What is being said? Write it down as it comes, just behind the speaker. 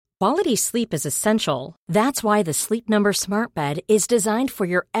Quality sleep is essential. That's why the Sleep Number Smart Bed is designed for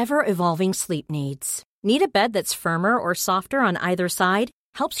your ever-evolving sleep needs. Need a bed that's firmer or softer on either side?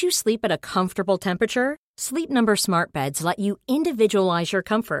 Helps you sleep at a comfortable temperature? Sleep Number Smart Beds let you individualize your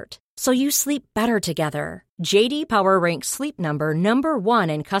comfort, so you sleep better together. J.D. Power ranks Sleep Number number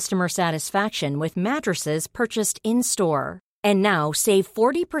 1 in customer satisfaction with mattresses purchased in-store. And now, save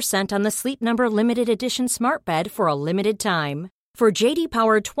 40% on the Sleep Number Limited Edition Smart Bed for a limited time. For J.D.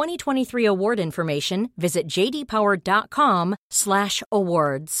 Power 2023 award information, visit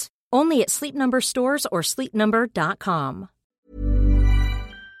jdpower.com/awards. Only at Sleep Number stores or sleepnumber.com.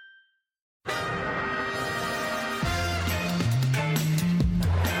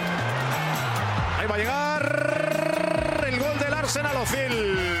 Ahí va a llegar el gol del Arsenal.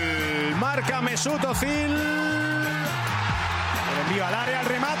 Özil. Marca Mesut Özil. El envío al área, el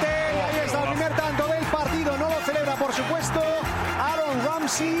remate. Y ahí está el primer tanto del partido. No lo celebra, por supuesto, Aaron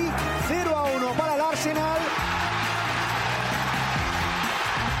Ramsey. 0-1 para el Arsenal.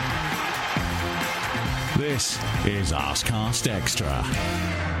 This is Arsecast Extra.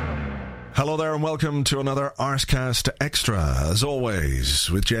 Hello there and welcome to another Arsecast Extra, as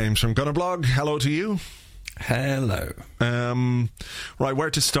always, with James from Gunnerblog. Hello to you. Hello. Right, where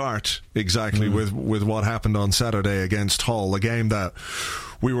to start exactly with what happened on Saturday against Hull, a game that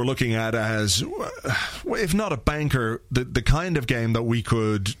we were looking at as, if not a banker, the kind of game that we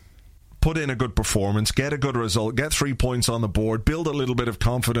could put in a good performance, get a good result, get 3 points on the board, build a little bit of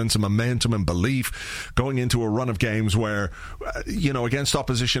confidence and momentum and belief going into a run of games where, against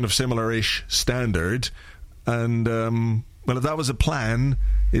opposition of similar-ish standard. And, well, if that was a plan,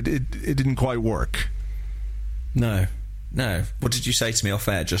 it didn't quite work. No. What did you say to me off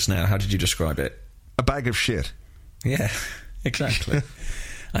air just now? How did you describe it? A bag of shit. Yeah, exactly.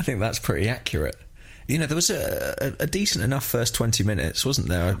 I think that's pretty accurate. There was a decent enough first 20 minutes, wasn't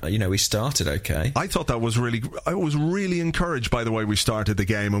there? We started okay. I thought that was I was really encouraged by the way we started the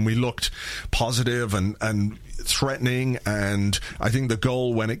game, and we looked positive and threatening, and I think the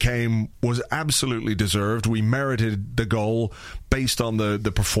goal, when it came, was absolutely deserved. We merited the goal based on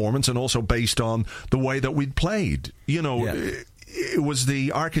the performance and also based on the way that we'd played. It was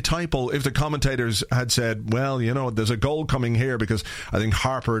the archetypal, if the commentators had said, well, there's a goal coming here because I think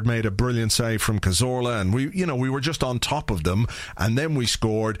Harper had made a brilliant save from Cazorla, and we were just on top of them, and then we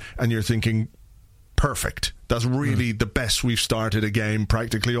scored, and you're thinking, perfect. That's really the best we've started a game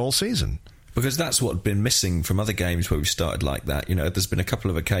practically all season. Because that's what had been missing from other games where we've started like that. There's been a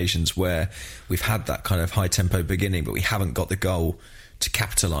couple of occasions where we've had that kind of high-tempo beginning, but we haven't got the goal to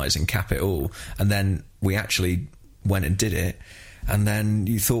capitalise and cap it all. And then we actually went and did it, and then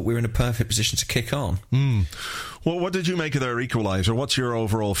you thought we were in a perfect position to kick on. Well, what did you make of their equaliser? What's your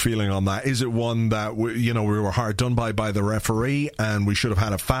overall feeling on that? Is it one that we were hard done by the referee and we should have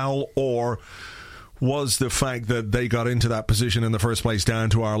had a foul, or was the fact that they got into that position in the first place down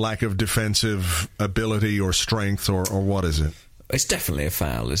to our lack of defensive ability or strength, or what is it? It's definitely a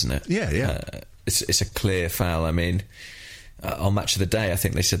foul, isn't it? Yeah. It's a clear foul. I mean, on Match of the Day, I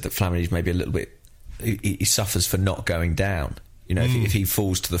think they said that Flamini's maybe a little bit... He suffers for not going down. If he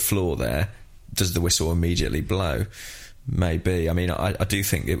falls to the floor there, does the whistle immediately blow? Maybe. I mean, I do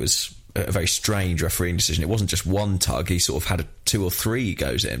think it was a very strange refereeing decision. It wasn't just one tug. He sort of had 2 or 3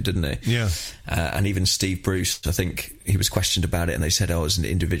 goes at him, didn't he? Yeah. And even Steve Bruce, I think he was questioned about it, and they said, it was an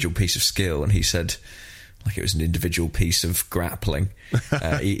individual piece of skill. And he said, like, it was an individual piece of grappling.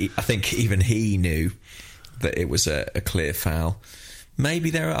 I think even he knew that it was a clear foul. Maybe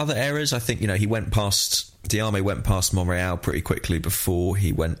there are other errors. I think, Diame went past Monreal pretty quickly before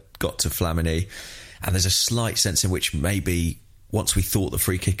he got to Flamini, and there's a slight sense in which maybe once we thought the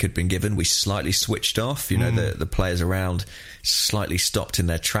free kick had been given, we slightly switched off. The players around slightly stopped in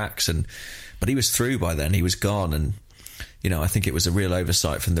their tracks, but he was through by then. He was gone, and I think it was a real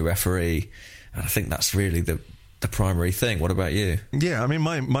oversight from the referee, and I think that's really the primary thing. What about you? Yeah, I mean,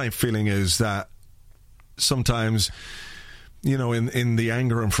 my feeling is that sometimes, in the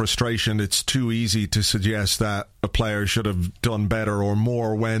anger and frustration, it's too easy to suggest that a player should have done better or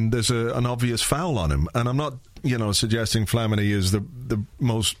more when there's an obvious foul on him. And I'm not, suggesting Flamini is the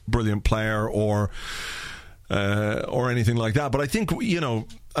most brilliant player or anything like that. But I think,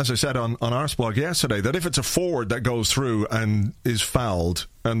 as I said on Arsblog yesterday, that if it's a forward that goes through and is fouled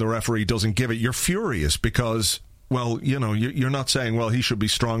and the referee doesn't give it, you're furious because well, you know, you're not saying, well, he should be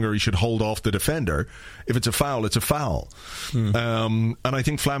stronger, he should hold off the defender. If it's a foul, it's a foul. And I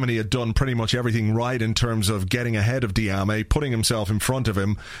think Flamini had done pretty much everything right in terms of getting ahead of Diame, putting himself in front of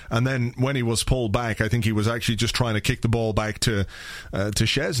him, and then when he was pulled back, I think he was actually just trying to kick the ball back to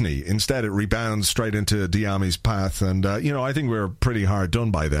Szczesny. Instead, it rebounds straight into Diame's path, and, you know, I think we were pretty hard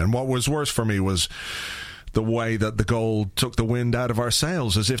done by then. What was worse for me was the way that the goal took the wind out of our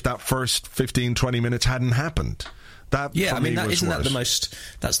sails, as if that first 15-20 minutes hadn't happened. That's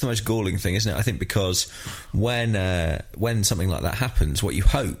the most galling thing, isn't it? I think because when something like that happens, what you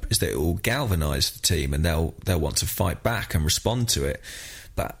hope is that it will galvanise the team and they'll want to fight back and respond to it.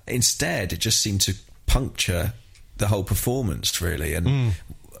 But instead, it just seemed to puncture the whole performance, really. And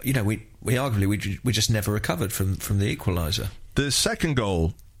you know, we just never recovered from the equaliser. The second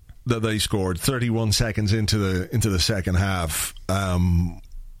goal that they scored 31 seconds into the second half,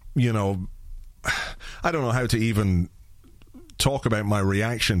 you know, I don't know how to even talk about my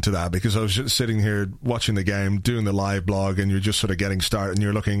reaction to that, because I was just sitting here watching the game, doing the live blog, and you're just sort of getting started and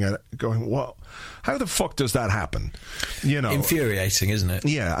you're looking at it going, what? How the fuck does that happen? You know, infuriating, isn't it?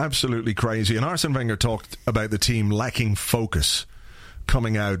 Yeah, absolutely crazy. And Arsene Wenger talked about the team lacking focus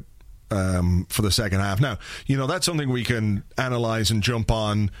coming out for the second half. Now, you know, that's something we can analyse and jump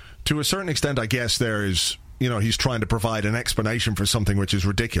on. To a certain extent, I guess there is, you know, he's trying to provide an explanation for something which is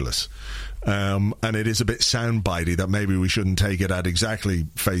ridiculous. And it is a bit soundbitey that maybe we shouldn't take it at exactly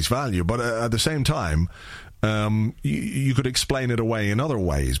face value. But at the same time, you could explain it away in other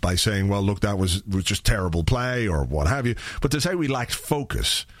ways by saying, well, look, that was just terrible play or what have you. But to say we lacked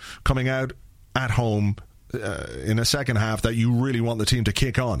focus coming out at home in a second half that you really want the team to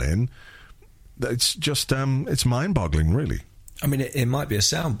kick on in, it's just, it's mind-boggling, really. I mean, it might be a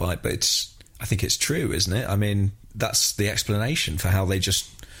soundbite, but I think it's true, isn't it? I mean, that's the explanation for how they just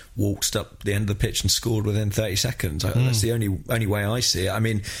waltzed up the end of the pitch and scored within 30 seconds. That's the only way I see it. I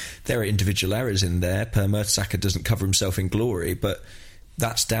mean, there are individual errors in there. Per Mertesacker doesn't cover himself in glory, but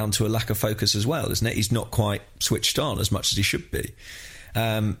that's down to a lack of focus as well, isn't it? He's not quite switched on as much as he should be.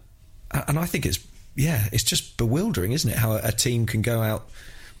 And I think it's just bewildering, isn't it, how a team can go out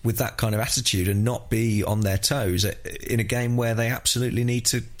with that kind of attitude and not be on their toes in a game where they absolutely need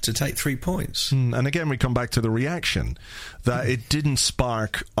to take 3 points. And again, we come back to the reaction, that it didn't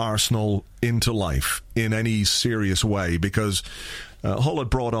spark Arsenal into life in any serious way, because Hull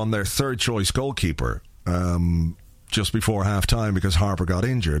had brought on their third-choice goalkeeper just before half-time because Harper got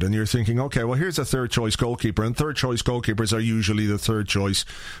injured. And you're thinking, OK, well, here's a third-choice goalkeeper, and third-choice goalkeepers are usually the third choice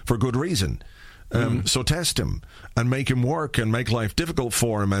for good reason. So test him and make him work and make life difficult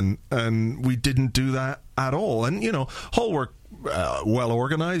for him, and we didn't do that at all. And, you know, Hull were well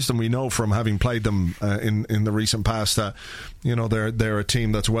organised, and we know from having played them in the recent past that, you know, they're a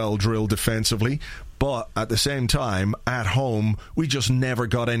team that's well drilled defensively. But at the same time, at home, we just never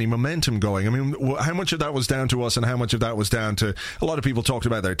got any momentum going. I mean, how much of that was down to us and how much of that was down to... A lot of people talked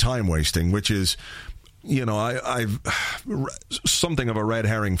about their time wasting, which is... You know, I've something of a red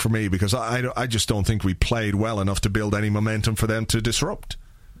herring for me, because I just don't think we played well enough to build any momentum for them to disrupt.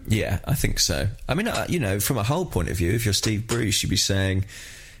 Yeah, I think so. I mean, you know, from a Hull point of view, if you're Steve Bruce, you'd be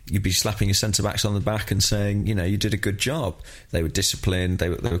slapping your centre-backs on the back and saying, you know, you did a good job. They were disciplined, they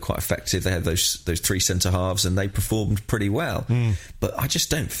were quite effective, they had those three centre-halves and they performed pretty well. But I just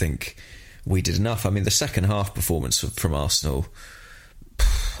don't think we did enough. I mean, the second half performance from Arsenal...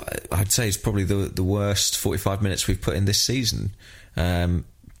 I'd say it's probably the worst 45 minutes we've put in this season,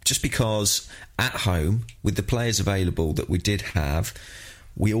 just because at home, with the players available that we did have,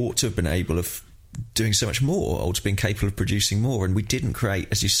 we ought to have been able of doing so much more, or to been capable of producing more, and we didn't create,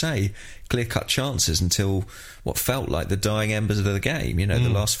 as you say, clear-cut chances until what felt like the dying embers of the game, you know, the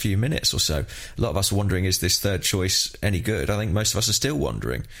last few minutes or so. A lot of us are wondering, is this third choice any good? I think most of us are still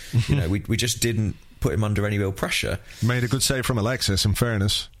wondering. You know, we just didn't put him under any real pressure. Made a good save from Alexis, in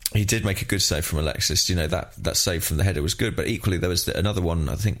fairness. He did make a good save from Alexis. You know, that save from the header was good, but equally there was another one,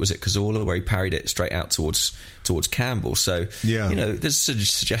 I think, was it Cazorla, where he parried it straight out towards Campbell. So, yeah. You know, there's a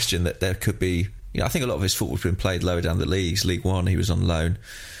suggestion that there could be... You know, I think a lot of his football's been played lower down the leagues. League One, he was on loan.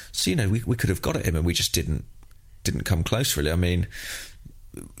 So, you know, we could have got at him, and we just didn't come close, really. I mean,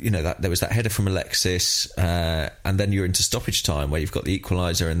 you know, that there was that header from Alexis, and then you're into stoppage time where you've got the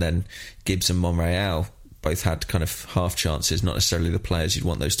equaliser, and then Gibbs and Monreal both had kind of half chances, not necessarily the players you'd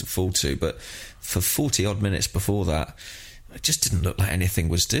want those to fall to, but for 40-odd minutes before that, it just didn't look like anything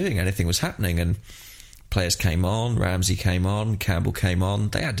was happening, and players came on, Ramsey came on, Campbell came on,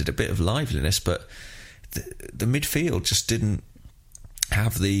 they added a bit of liveliness, but the midfield just didn't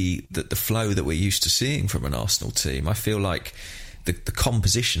have the flow that we're used to seeing from an Arsenal team. I feel like the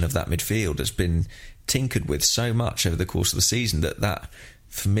composition of that midfield has been tinkered with so much over the course of the season that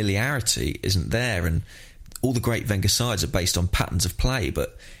familiarity isn't there, and all the great Wenger sides are based on patterns of play,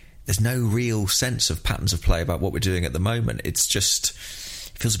 but there's no real sense of patterns of play about what we're doing at the moment. It's just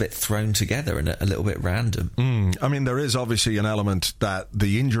feels a bit thrown together and a little bit random. I mean, there is obviously an element that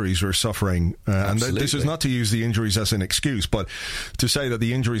the injuries we're suffering, and this is not to use the injuries as an excuse, but to say that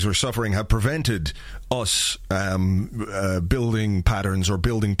the injuries we're suffering have prevented us building patterns or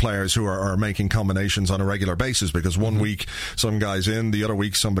building players who are making combinations on a regular basis, because one week some guy's in, the other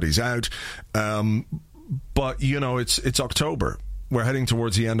week somebody's out. But, you know, it's October. We're heading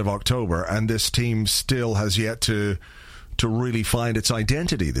towards the end of October, and this team still has yet to really find its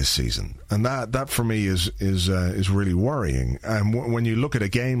identity this season, and that for me is really worrying. And when you look at a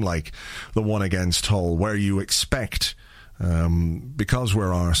game like the one against Hull, where you expect, because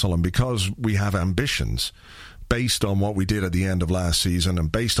we're Arsenal and because we have ambitions, based on what we did at the end of last season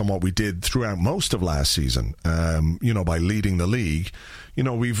and based on what we did throughout most of last season, you know, by leading the league, you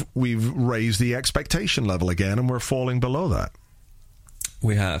know, we've raised the expectation level again, and we're falling below that.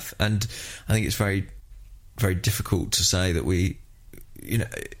 We have, and I think it's very, very difficult to say that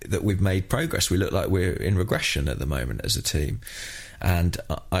that we've made progress. We look like we're in regression at the moment as a team, and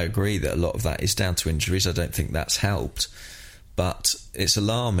I agree that a lot of that is down to injuries. I don't think that's helped, but it's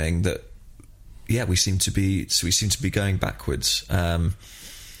alarming that we seem to be going backwards.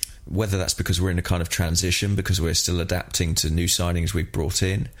 Whether that's because we're in a kind of transition, because we're still adapting to new signings we've brought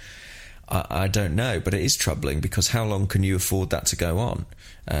in, I don't know, but it is troubling, because how long can you afford that to go on?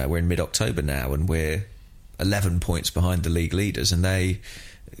 We're in mid-October now, and we're 11 points behind the league leaders, and they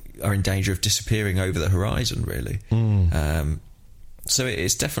are in danger of disappearing over the horizon, really. So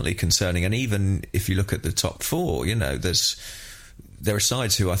it's definitely concerning. And even if you look at the top four, you know, there are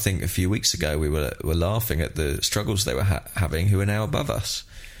sides who I think a few weeks ago we were laughing at the struggles they were having, who are now above us.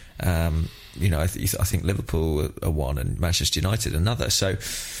 You know, I think Liverpool are one, and Manchester United another. So,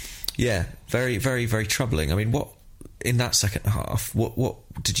 yeah, very, very, very troubling. I mean, what in that second half? What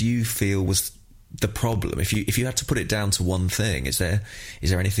did you feel was the problem? If you had to put it down to one thing, is there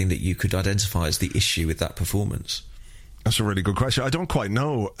anything that you could identify as the issue with that performance? That's a really good question. I don't quite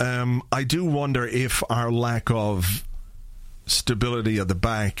know. I do wonder if our lack of stability at the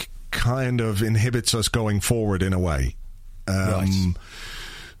back kind of inhibits us going forward in a way. Right.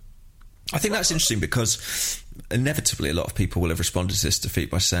 I think that's interesting, because inevitably a lot of people will have responded to this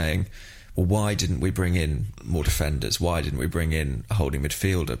defeat by saying, well, why didn't we bring in more defenders? Why didn't we bring in a holding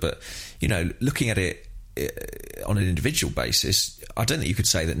midfielder? But, you know, looking at it on an individual basis, I don't think you could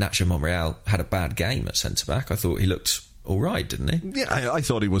say that Nacho Monreal had a bad game at centre-back. I thought he looked all right, didn't he? Yeah, I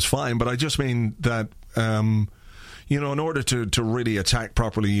thought he was fine, but I just mean that, you know, in order to really attack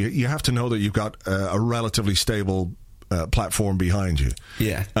properly, you have to know that you've got a relatively stable platform behind you.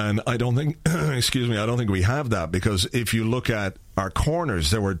 Yeah. And I don't think, I don't think we have that, because if you look at our corners,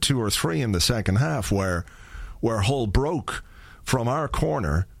 there were 2 or 3 in the second half where Hull broke from our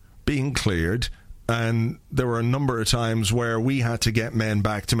corner being cleared, and there were a number of times where we had to get men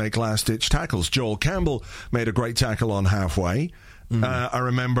back to make last-ditch tackles. Joel Campbell made a great tackle on halfway. I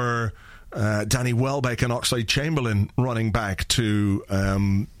remember Danny Welbeck and Oxlade-Chamberlain running back to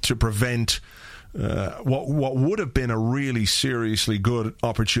prevent what would have been a really seriously good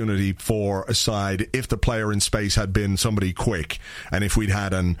opportunity for a side if the player in space had been somebody quick, and if we'd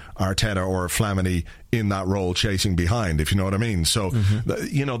had an Arteta or a Flamini in that role chasing behind, if you know what I mean. So,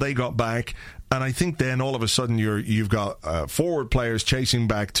 you know, they got back, and I think then all of a sudden you've got forward players chasing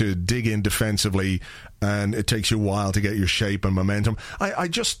back to dig in defensively, and it takes you a while to get your shape and momentum. I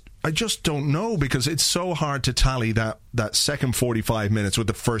just don't know, because it's so hard to tally that second 45 minutes with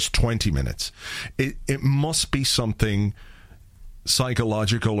the first 20 minutes. It must be something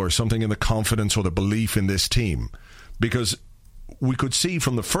psychological or something in the confidence or the belief in this team, because we could see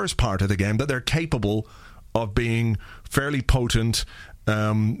from the first part of the game that they're capable of being fairly potent,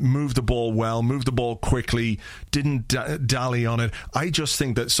 move the ball well, move the ball quickly, didn't dally on it. I just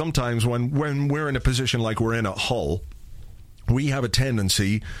think that sometimes when we're in a position like we're in at Hull, we have a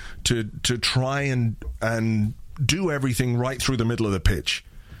tendency to try and do everything right through the middle of the pitch,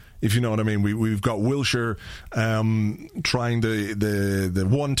 if you know what I mean. We've got Wilshere trying the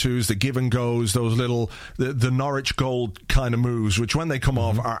 1-2s, the give and goes, those little the Norwich goal kind of moves, which when they come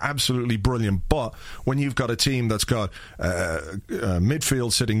off are absolutely brilliant. But when you've got a team that's got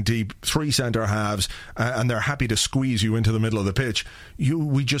midfield sitting deep, 3 centre halves, and they're happy to squeeze you into the middle of the pitch,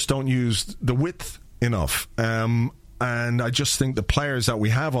 we just don't use the width enough. And I just think the players that we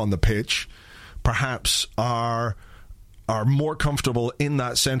have on the pitch perhaps are are more comfortable in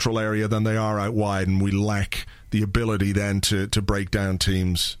that central area than they are out wide, and we lack the ability then to break down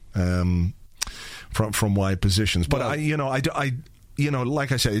teams from wide positions. But well,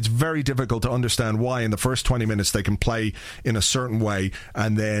 like I said, it's very difficult to understand why in the first 20 minutes they can play in a certain way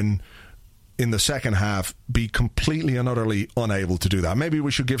and then in the second half be completely and utterly unable to do that. Maybe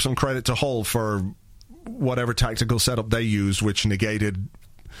we should give some credit to Hull for whatever tactical setup they used, which negated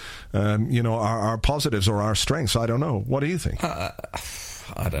our positives or our strengths. I don't know. What do you think? I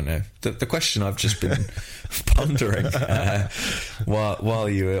don't know. The question I've just been pondering while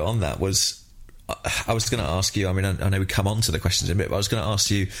you were on that was, I was going to ask you, I mean, I know we come on to the questions in a bit, but I was going to ask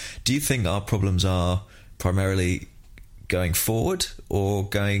you, do you think our problems are primarily going forward or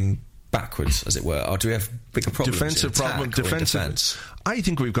going backwards, as it were? Or do we have bigger problems defense? I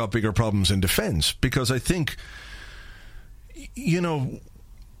think we've got bigger problems in defence, because I think,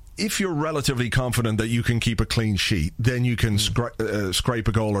 if you're relatively confident that you can keep a clean sheet, then you can scrape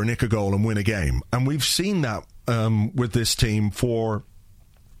a goal or nick a goal and win a game. And we've seen that with this team for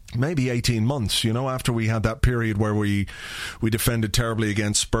maybe 18 months, after we had that period where we defended terribly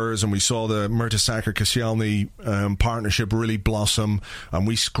against Spurs and we saw the Mertesacker-Koscielny partnership really blossom, and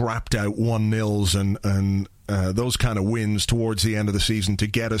we scrapped out 1-0s and those kind of wins towards the end of the season to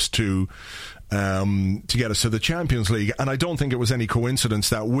get us to the Champions League. And I don't think it was any coincidence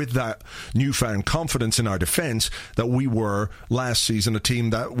that with that newfound confidence in our defence, that we were last season a team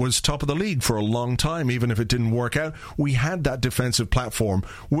that was top of the league for a long time, even if it didn't work out. We had that defensive platform,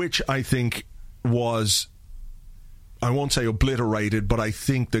 which I think was, I won't say obliterated, but I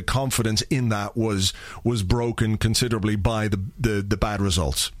think the confidence in that was broken considerably by the bad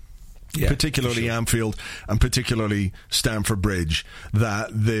results. Yeah, particularly sure. Anfield and particularly Stamford Bridge, that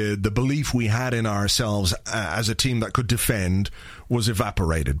the belief we had in ourselves as a team that could defend was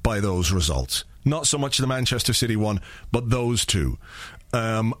evaporated by those results. Not so much the Manchester City one, but those two.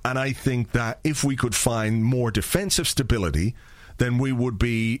 And I think that if we could find more defensive stability, then we would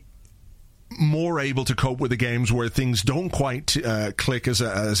be more able to cope with the games where things don't quite click as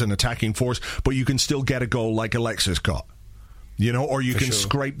an attacking force, but you can still get a goal like Alexis got. Or you can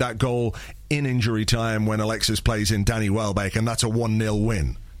scrape that goal in injury time when Alexis plays in Danny Welbeck, and that's a 1-0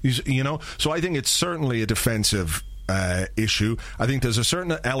 win. So I think it's certainly a defensive issue. I think there's a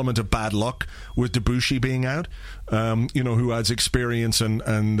certain element of bad luck with Debuchy being out, who adds experience and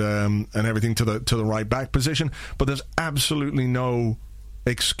everything to the right back position. But there's absolutely no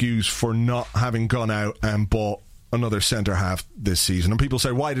excuse for not having gone out and bought another centre half this season. And people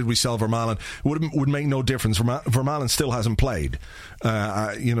say, why did we sell Vermaelen? It would make no difference. Vermaelen still hasn't played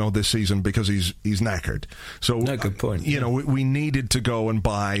this season because he's knackered. So no, good point. We needed to go and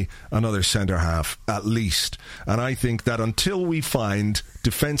buy another centre half at least. And I think that until we find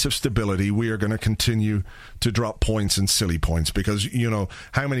defensive stability, we are going to continue to drop points and silly points, because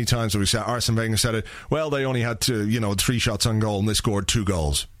how many times have we said, Arsene Wenger said it, well, they only had 3 shots on goal and they scored 2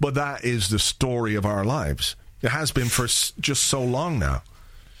 goals. But that is the story of our lives. It has been for just so long now.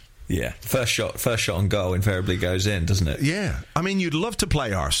 Yeah, first shot on goal invariably goes in, doesn't it? Yeah. I mean, you'd love to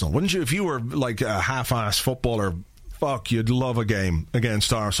play Arsenal, wouldn't you? If you were like a half-ass footballer, you'd love a game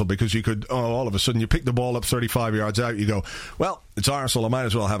against Arsenal, because you could, all of a sudden you pick the ball up 35 yards out, you go, well, it's Arsenal, I might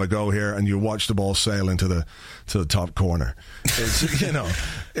as well have a go here, and you watch the ball sail into the top corner. It's,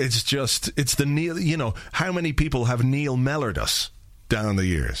 it's the Neil, how many people have Neil Mellered us down the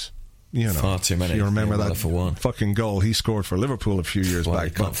years? Far too many. You remember that for one fucking goal he scored for Liverpool a few years back.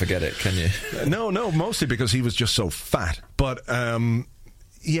 You can't forget it, can you? No, mostly because he was just so fat. But I mean,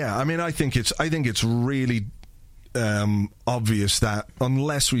 I think it's really obvious that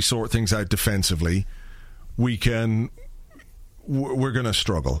unless we sort things out defensively, we're going to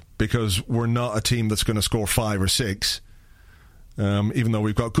struggle, because we're not a team that's going to score 5 or 6. Even though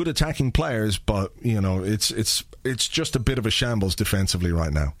we've got good attacking players, but it's just a bit of a shambles defensively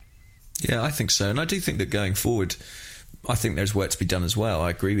right now. Yeah, I think so. And I do think that going forward, I think there's work to be done as well. I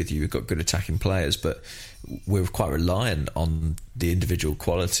agree with you. We've got good attacking players, but we're quite reliant on the individual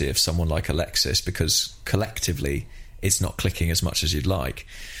quality of someone like Alexis, because collectively it's not clicking as much as you'd like.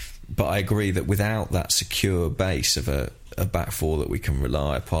 But I agree that without that secure base of a back four that we can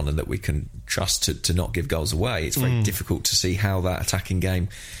rely upon and that we can trust to not give goals away, it's very difficult to see how that attacking game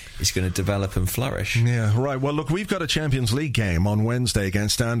is going to develop and flourish. Yeah, right. Well, look, we've got a Champions League game on Wednesday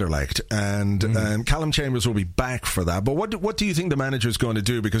against Anderlecht, and Callum Chambers will be back for that. But what do you think the manager's going to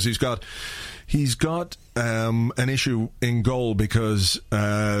do? Because he's got an issue in goal, because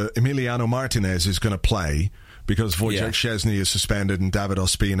Emiliano Martinez is going to play, because Wojciech Szczesny is suspended and David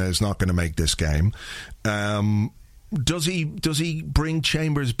Ospina is not going to make this game. Does he bring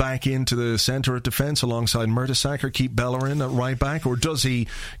Chambers back into the centre of defence alongside Mertesacker, keep Bellerin at right back, or does he,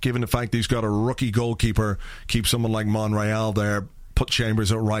 given the fact that he's got a rookie goalkeeper, keep someone like Monreal there, put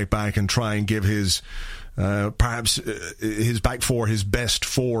Chambers at right back and try and give his perhaps his back four his best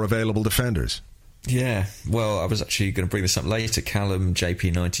four available defenders? Yeah, well, I was actually going to bring this up later. Callum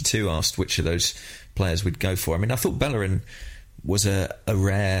JP92 asked which of those players we'd go for. I mean, I thought Bellerin was a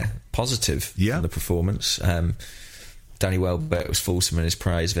rare positive in the performance. Danny Welbeck was fulsome in his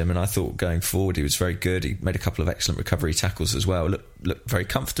praise of him, and I thought going forward he was very good. He made a couple of excellent recovery tackles as well. Looked very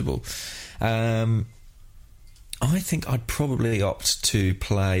comfortable. I think I'd probably opt to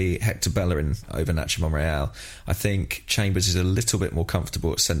play Hector Bellerin over Nacho Monreal. I think Chambers is a little bit more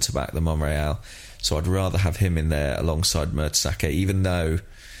comfortable at centre-back than Monreal, so I'd rather have him in there alongside Mertesacker, even though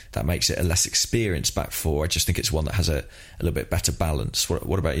that makes it a less experienced back four. I just think it's one that has a little bit better balance.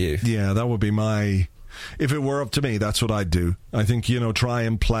 What about you? Yeah, that would be my... If it were up to me, that's what I'd do. I think, try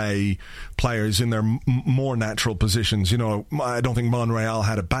and play players in their more natural positions. I don't think Monreal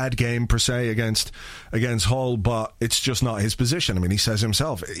had a bad game per se against Hull, but it's just not his position. I mean, he says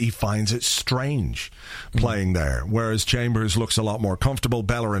himself, he finds it strange playing there, whereas Chambers looks a lot more comfortable.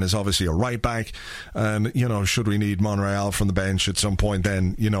 Bellerin is obviously a right back, and should we need Monreal from the bench at some point,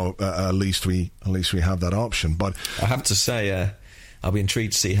 then at least we have that option. But I have to say, I'll be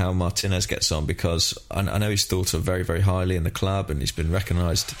intrigued to see how Martinez gets on, because I know he's thought of very, very highly in the club and he's been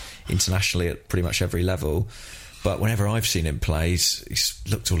recognised internationally at pretty much every level. But whenever I've seen him play, he's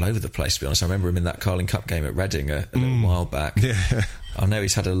looked all over the place, to be honest. I remember him in that Carling Cup game at Reading a little while back. Yeah. I know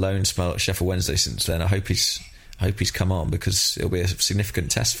he's had a loan spell at Sheffield Wednesday since then. I hope he's come on, because it'll be a significant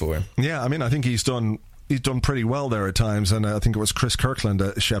test for him. Yeah, I mean, I think he's done pretty well there at times, and I think it was Chris Kirkland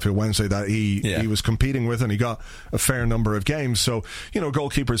at Sheffield Wednesday that he was competing with, and he got a fair number of games. So,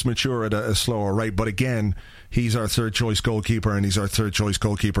 goalkeepers mature at a slower rate, but again, he's our third choice goalkeeper, and he's our third choice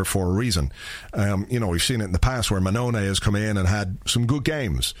goalkeeper for a reason. We've seen it in the past where Manone has come in and had some good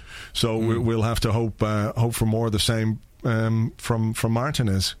games, so we'll have to hope for more of the same from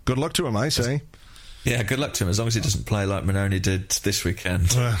Martinez. Good luck to him, I say. Yeah, good luck to him, as long as he doesn't play like Manone did this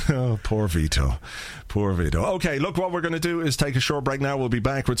weekend. Poor Vito. Okay, look, what we're going to do is take a short break now. We'll be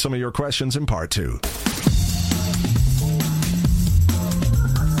back with some of your questions in part 2.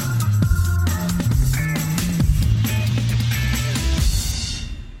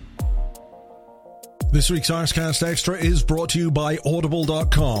 This week's Arscast Extra is brought to you by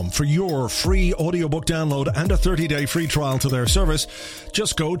Audible.com. For your free audiobook download and a 30-day free trial to their service,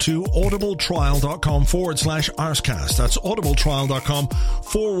 just go to audibletrial.com/Arscast. That's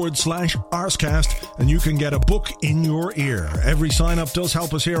audibletrial.com/Arscast, and you can get a book in your ear. Every sign-up does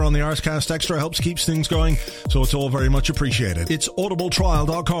help us here on the Arscast Extra, helps keeps things going, so it's all very much appreciated. It's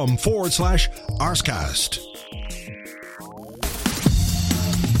audibletrial.com/Arscast.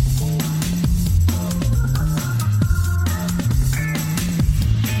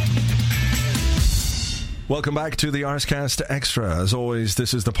 Welcome back to the Arscast Extra. As always,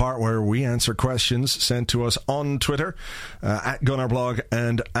 this is the part where we answer questions sent to us on Twitter, at Gunnerblog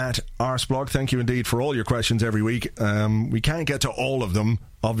and at Arsblog. Thank you indeed for all your questions every week. We can't get to all of them,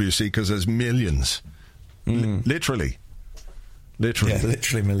 obviously, because there's millions. Literally. Yeah,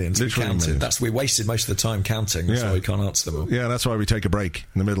 literally millions. We wasted most of the time counting. That's why we can't answer them all. Yeah, that's why we take a break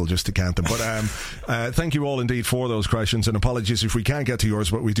in the middle just to count them. But thank you all indeed for those questions, and apologies if we can't get to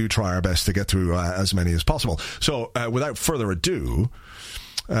yours, but we do try our best to get to as many as possible. So without further ado,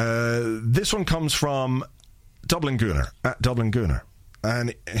 this one comes from Dublin Gooner, at Dublin Gooner,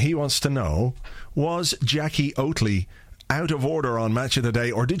 and he wants to know, was Jackie Oatley out of order on Match of the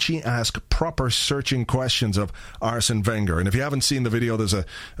Day, or did she ask proper searching questions of Arsene Wenger? And if you haven't seen the video, there's a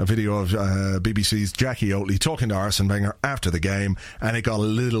video of BBC's Jackie Oatley talking to Arsene Wenger after the game, and it got a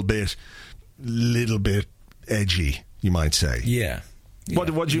little bit edgy, you might say. Yeah. What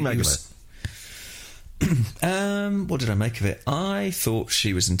did you make of it? What did I make of it? I thought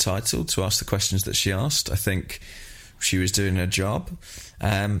she was entitled to ask the questions that she asked. I think she was doing her job.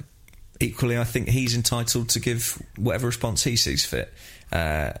 Equally, I think he's entitled to give whatever response he sees fit.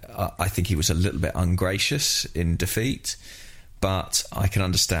 I think he was a little bit ungracious in defeat, but I can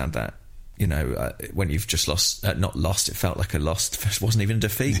understand that. When you've just lost, not lost, it felt like a lost. It wasn't even a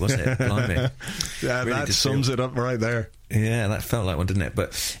defeat, was it? Blimey. Yeah, really that sums it up right there. Yeah, that felt like one, didn't it?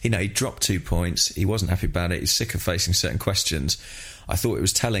 But, he dropped 2 points. He wasn't happy about it. He's sick of facing certain questions. I thought it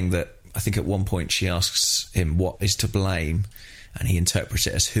was telling that, I think at one point she asks him what is to blame, and he interprets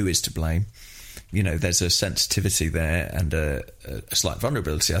it as who is to blame. There's a sensitivity there and a slight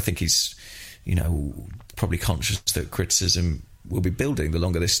vulnerability. I think he's, probably conscious that criticism will be building the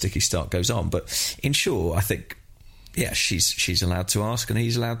longer this sticky start goes on. But in short, I think yeah, she's allowed to ask and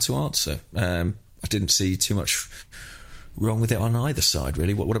he's allowed to answer. I didn't see too much wrong with it on either side,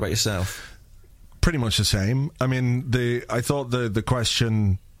 really. What about yourself? Pretty much the same. I mean, I thought the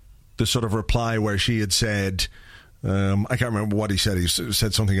question, the sort of reply where she had said, I can't remember what he said. He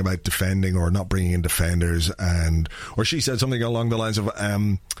said something about defending or not bringing in defenders, or she said something along the lines of,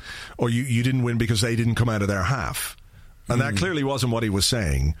 or you didn't win because they didn't come out of their half. And that clearly wasn't what he was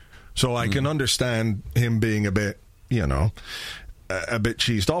saying. So I can understand him being a bit, a bit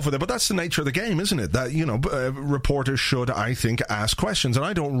cheesed off with it. But that's the nature of the game, isn't it? That, reporters should, I think, ask questions. And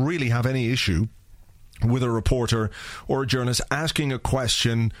I don't really have any issue with a reporter or a journalist asking a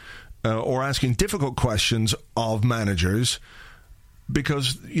question or asking difficult questions of managers,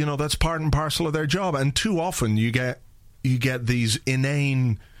 because, that's part and parcel of their job. And too often you get these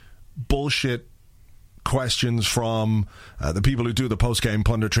inane bullshit questions from the people who do the post-game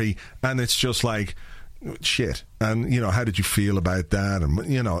punditry, and it's just like, shit, and how did you feel about that?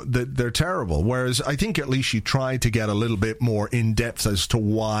 And they're terrible. Whereas I think at least you tried to get a little bit more in depth as to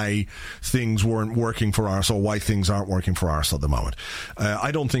why things weren't working for Arsenal, why things aren't working for Arsenal at the moment.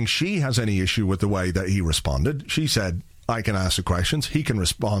 I don't think she has any issue with the way that he responded. She said, I can ask the questions, he can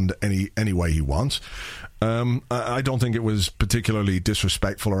respond any way he wants. I don't think it was particularly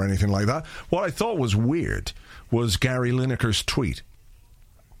disrespectful or anything like that. What I thought was weird was Gary Lineker's tweet.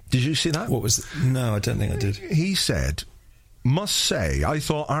 Did you see that? What was No, I don't think I did. He said, must say, I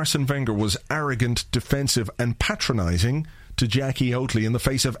thought Arsene Wenger was arrogant, defensive and patronising to Jackie Oatley in the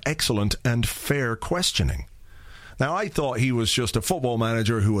face of excellent and fair questioning. Now, I thought he was just a football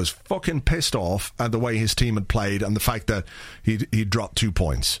manager who was fucking pissed off at the way his team had played and the fact that he'd dropped 2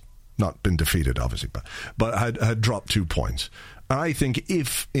 points. Not been defeated, obviously, but had dropped 2 points. I think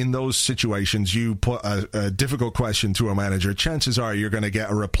if in those situations you put a difficult question to a manager, chances are you're going to get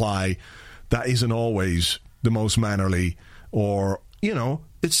a reply that isn't always the most mannerly, or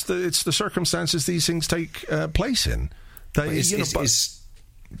it's the circumstances these things take place in. Do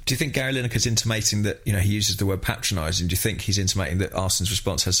you think Gary Lineker's intimating that he uses the word patronising? Do you think he's intimating that Arsene's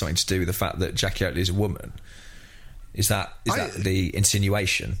response has something to do with the fact that Jackie Oatley is a woman? Is that the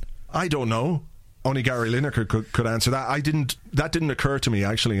insinuation? I don't know. Only Gary Lineker could answer that. That didn't occur to me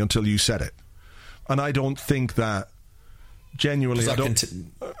actually until you said it, and I don't think that genuinely.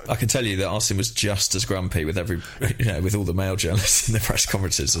 I can tell you that Arsene was just as grumpy with with all the male journalists in the press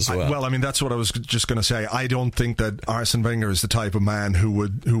conferences as well. Well, I mean, that's what I was just going to say. I don't think that Arsene Wenger is the type of man who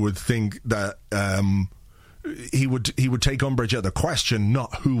would think that he would take umbrage at the question,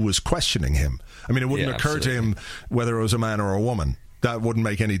 not who was questioning him. I mean, it wouldn't occur to him whether it was a man or a woman. That wouldn't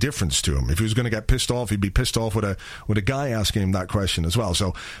make any difference to him. If he was going to get pissed off, he'd be pissed off with a guy asking him that question as well.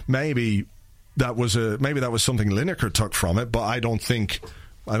 So maybe that was something Lineker took from it, but I don't think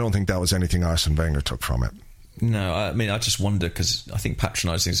that was anything Arsene Wenger took from it. No, I mean, I just wonder, because I think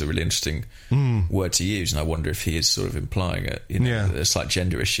patronising is a really interesting word to use, and I wonder if he is sort of implying a slight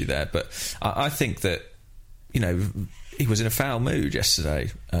gender issue there. But I think that he was in a foul mood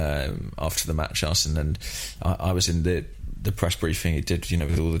yesterday after the match, Arsene, and I was in the press briefing he did,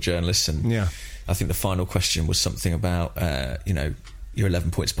 with all the journalists, and I think the final question was something about, you're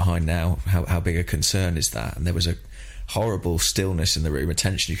 11 points behind now. How big a concern is that? And there was a horrible stillness in the room, a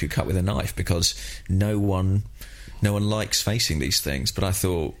tension you could cut with a knife, because no one likes facing these things. But I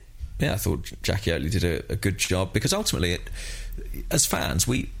thought Jackie Oatley did a good job, because ultimately, as fans,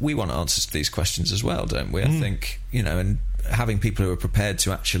 we want answers to these questions as well, don't we? I think, and having people who are prepared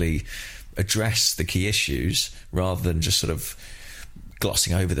to actually address the key issues rather than just sort of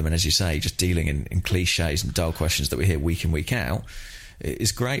glossing over them and, as you say, just dealing in cliches and dull questions that we hear week in, week out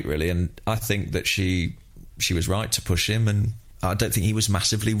is great, really. And I think that she was right to push him, and I don't think he was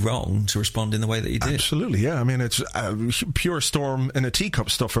massively wrong to respond in the way that he did. Absolutely, yeah. I mean, it's pure storm in a teacup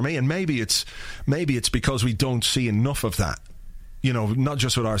stuff for me, and maybe it's because we don't see enough of that. Not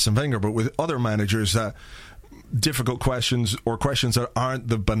just with Arsene Wenger, but with other managers, that difficult questions or questions that aren't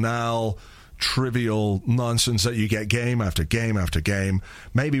the banal, trivial nonsense that you get game after game after game.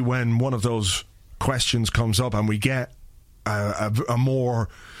 Maybe when one of those questions comes up and we get a more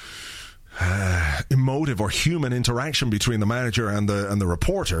emotive or human interaction between the manager and the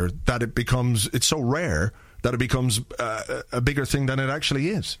reporter, that it's so rare that it becomes a bigger thing than it actually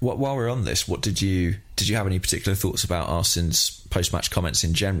is. While we're on this, what did you have any particular thoughts about Arsene's post-match comments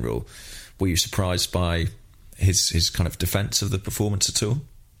in general? Were you surprised by his kind of defence of the performance at all?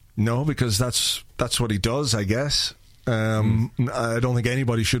 No, because that's what he does, I guess. I don't think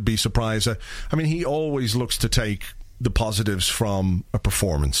anybody should be surprised. I mean, he always looks to take the positives from a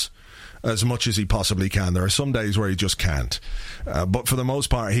performance as much as he possibly can. There are some days where he just can't, but for the most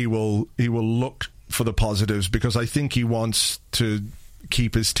part, he will look for the positives because I think he wants to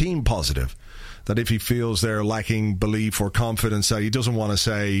keep his team positive. That if he feels they're lacking belief or confidence, that he doesn't want to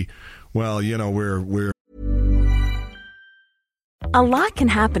say, well, you know, we're... A lot can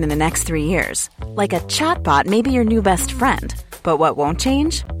happen in the next 3 years. Like a chatbot may be your new best friend. But what won't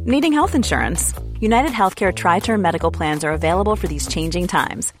change? Needing health insurance. United Healthcare Tri-Term Medical Plans are available for these changing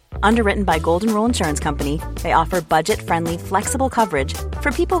times. Underwritten by Golden Rule Insurance Company, they offer budget-friendly, flexible coverage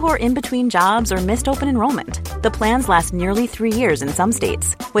for people who are in between jobs or missed open enrollment. The plans last nearly 3 years in some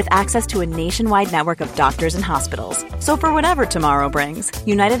states, with access to a nationwide network of doctors and hospitals. So for whatever tomorrow brings,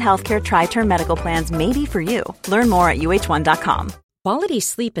 United Healthcare Tri-Term Medical Plans may be for you. Learn more at uh1.com. Quality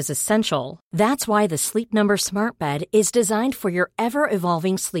sleep is essential. That's why the Sleep Number Smart Bed is designed for your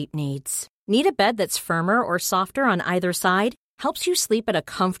ever-evolving sleep needs. Need a bed that's firmer or softer on either side? Helps you sleep at a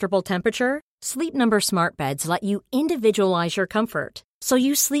comfortable temperature? Sleep Number Smart Beds let you individualize your comfort, so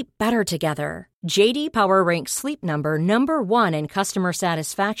you sleep better together. J.D. Power ranks Sleep Number number 1 in customer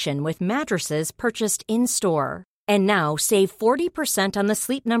satisfaction with mattresses purchased in-store. And now, save 40% on the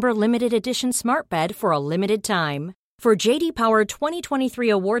Sleep Number Limited Edition Smart Bed for a limited time. For J.D. Power 2023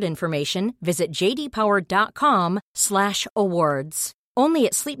 award information, visit jdpower.com/awards. Only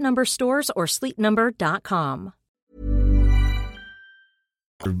at Sleep Number stores or sleepnumber.com.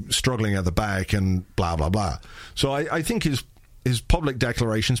 Struggling at the back and blah, blah, blah. So I think his public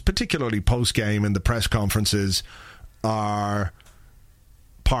declarations, particularly post-game and the press conferences, are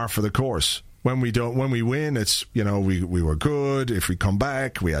par for the course. When we win, it's, you know, we were good. If we come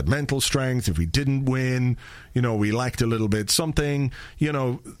back, we had mental strength. If we didn't win, you know, we lacked a little bit something. You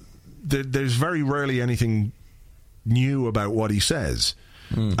know, there's very rarely anything new about what he says.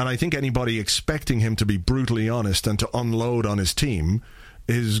 And I think anybody expecting him to be brutally honest and to unload on his team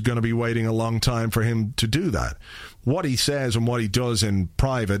is going to be waiting a long time for him to do that. What he says and what he does in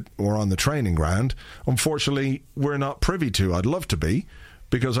private or on the training ground, unfortunately, we're not privy to. I'd love to be.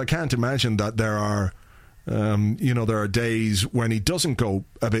 Because I can't imagine that there are days when he doesn't go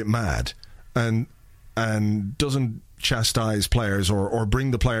a bit mad and doesn't chastise players or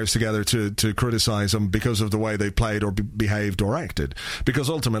bring the players together to criticize them because of the way they played or behaved or acted. Because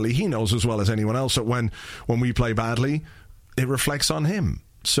ultimately he knows as well as anyone else that when we play badly, it reflects on him.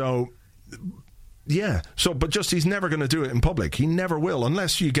 So, yeah. But just he's never going to do it in public. He never will,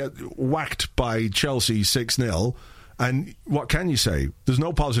 unless you get whacked by Chelsea 6-0. And what can you say? There's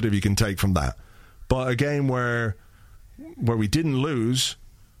no positive you can take from that. But a game where we didn't lose,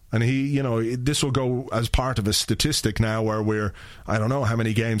 and this will go as part of a statistic now where I don't know how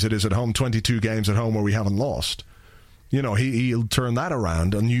many games it is at home, 22 games at home where we haven't lost. You know, he'll turn that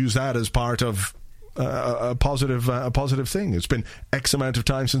around and use that as part of a positive thing. It's been X amount of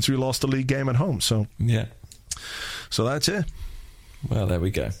time since we lost a league game at home. So yeah. So that's it. Well, there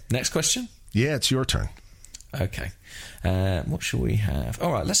we go. Next question? Yeah, it's your turn. Okay. What shall we have?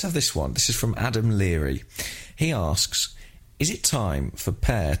 All right, let's have this one. This is from Adam Leary. He asks, is it time for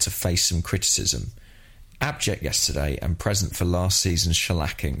Per to face some criticism? Abject yesterday and present for last season's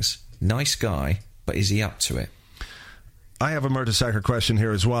shellackings. Nice guy, but is he up to it? I have a Mertesacker question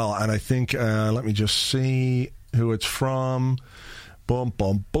here as well, and I think, let me just see who it's from. Boom,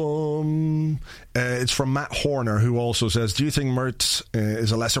 boom, boom. It's from Matt Horner, who also says, do you think Mertz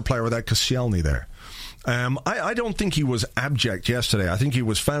is a lesser player without Koscielny there? I don't think he was abject yesterday. I think he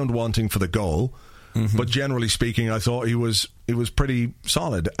was found wanting for the goal. Mm-hmm. But generally speaking, I thought he was pretty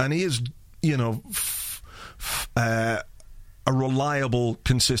solid. And he is, a reliable,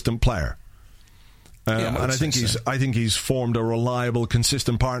 consistent player. And I think he's formed a reliable,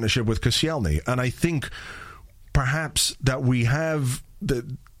 consistent partnership with Koscielny. And I think perhaps that we have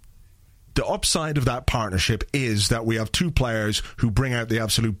the upside of that partnership is that we have two players who bring out the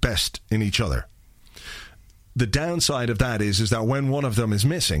absolute best in each other. The downside of that is that when one of them is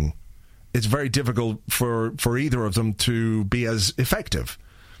missing, it's very difficult for either of them to be as effective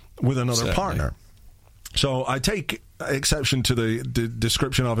with another partner. So I take exception to the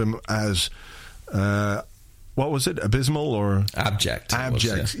description of him as what was it? Abysmal or abject?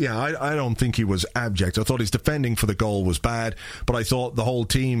 Abject. Yeah, I don't think he was abject. I thought his defending for the goal was bad, but I thought the whole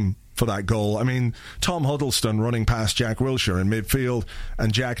team for that goal. I mean, Tom Huddleston running past Jack Wilshere in midfield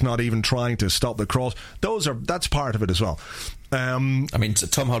and Jack not even trying to stop the cross. That's part of it as well. I mean,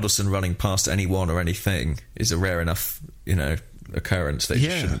 Tom Huddleston running past anyone or anything is a rare enough, occurrence that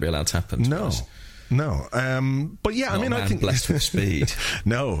shouldn't be allowed to happen. No. But yeah, Not I mean, I think blessed with speed.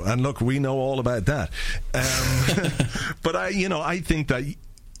 No, and look, we know all about that. But I think that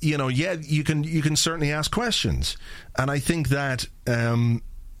you can certainly ask questions, and I think that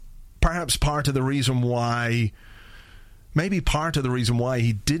perhaps part of the reason why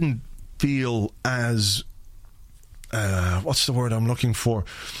he didn't feel as what's the word I'm looking for?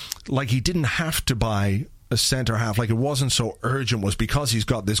 Like he didn't have to buy a centre half. Like it wasn't so urgent. Was because he's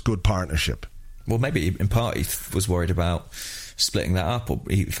got this good partnership. Well, maybe in part he was worried about splitting that up, or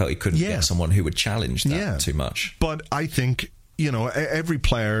he felt he couldn't get someone who would challenge that too much. But I think, you know, every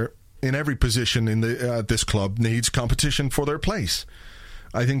player in every position in this club needs competition for their place.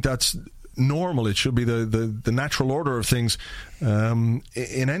 I think that's normal. It should be the natural order of things in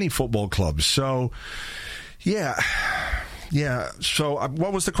any football club. So, yeah. So,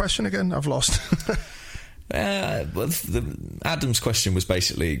 what was the question again? I've lost. Well, Adam's question was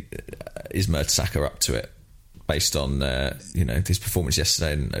basically, is Mertesacker up to it? Based on his performance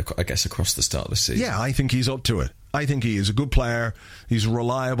yesterday and I guess across the start of the season. Yeah, I think he's up to it. I think he is a good player. He's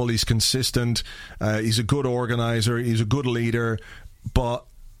reliable. He's consistent. He's a good organiser. He's a good leader. But,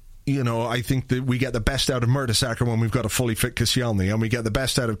 you know, I think that we get the best out of Mertesacker when we've got a fully fit Koscielny, and we get the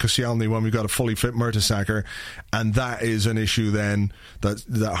best out of Koscielny when we've got a fully fit Mertesacker, and that is an issue then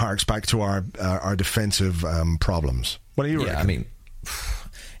that harks back to our defensive problems. What do you reckon? I mean,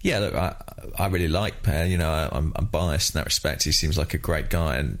 look, I really like Per. You know, I'm biased in that respect. He seems like a great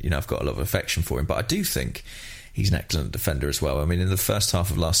guy, and you know, I've got a lot of affection for him. But I do think he's an excellent defender as well. I mean, in the first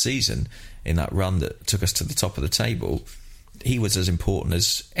half of last season, in that run that took us to the top of the table, he was as important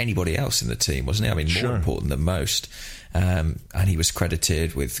as anybody else in the team, wasn't he? I mean, more important than most. And he was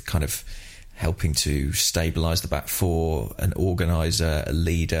credited with kind of helping to stabilise the back four, an organiser, a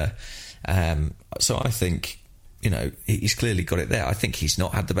leader. So I think, you know, he's clearly got it there. I think he's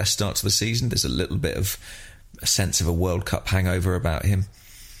not had the best start to the season. There's a little bit of a sense of a World Cup hangover about him.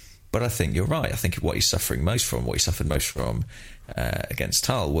 But I think you're right. I think what he suffered most from against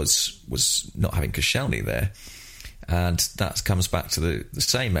Hull was not having Koscielny there. And that comes back to the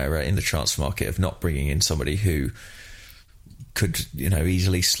same error in the transfer market of not bringing in somebody who could, you know,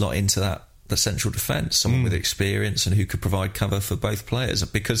 easily slot into the central defence, someone with experience and who could provide cover for both players.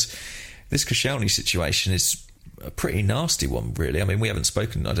 Because this Koscielny situation is a pretty nasty one, really. I mean, we haven't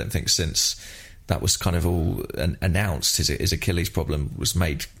spoken, I don't think, since that was kind of all announced. His Achilles problem was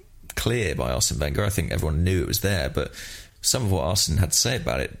made clear by Arsene Wenger. I think everyone knew it was there, but some of what Arsene had to say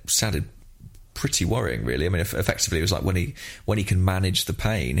about it sounded pretty worrying, really. I mean, effectively, it was like when he can manage the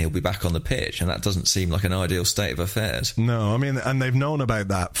pain, he'll be back on the pitch, and that doesn't seem like an ideal state of affairs. No, I mean, and they've known about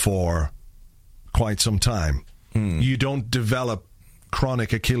that for quite some time. You don't develop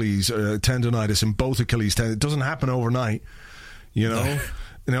chronic Achilles tendonitis in both Achilles tendons. It doesn't happen overnight, you know.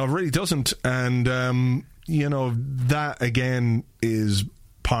 You know, it really doesn't. And you know, that again is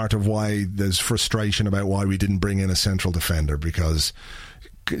part of why there's frustration about why we didn't bring in a central defender, because,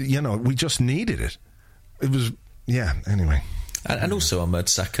 you know, we just needed it. It was, anyway. And also on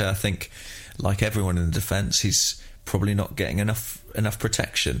Mertesacker, I think, like everyone in the defence, he's probably not getting enough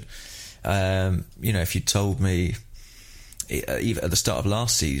protection. You know, if you told me even at the start of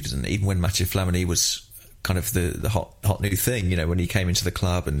last season, even when Mathieu Flamini was kind of the hot new thing, you know, when he came into the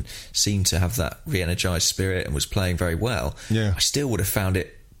club and seemed to have that re-energised spirit and was playing very well, I still would have found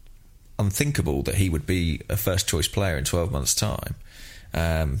it unthinkable that he would be a first choice player in 12 months' time.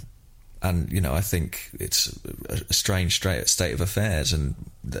 And, you know, I think it's a strange state of affairs, and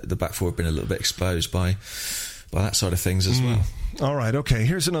the back four have been a little bit exposed by that side of things as well. All right, okay,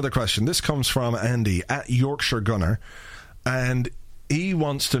 here's another question. This comes from Andy at Yorkshire Gunner, and he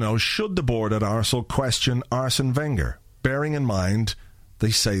wants to know, should the board at Arsenal question Arsene Wenger? Bearing in mind,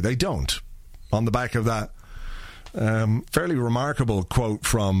 they say they don't. On the back of that fairly remarkable quote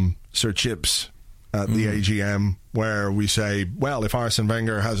from Sir Chips at the AGM, where we say, well, if Arsene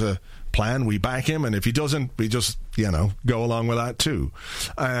Wenger has a plan, we back him, and if he doesn't, we just, you know, go along with that too.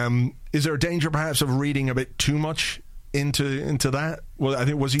 Is there a danger perhaps of reading a bit too much into that? Well, I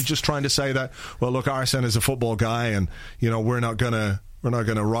think, was he just trying to say that, well, look, Arsene is a football guy, and, you know, we're not gonna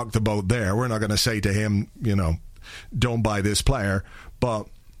rock the boat there. We're not gonna say to him, you know, don't buy this player. But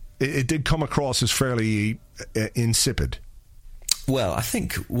it did come across as fairly insipid. Well, I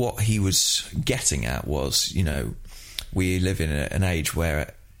think what he was getting at was, you know, we live in an age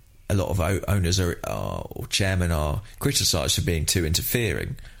where a lot of owners or chairmen are criticised for being too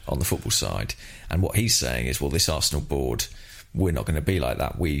interfering on the football side. And what he's saying is, well, this Arsenal board, we're not going to be like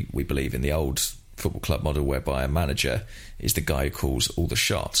that. We believe in the old football club model whereby a manager is the guy who calls all the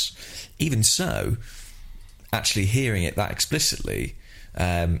shots. Even so, actually hearing it that explicitly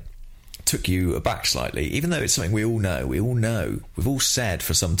took you aback slightly, even though it's something we all know, we've all said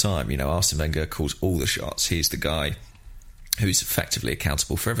for some time, you know, Arsene Wenger calls all the shots. He's the guy who's effectively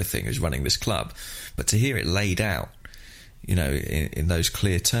accountable for everything, who's running this club. But to hear it laid out, you know, in those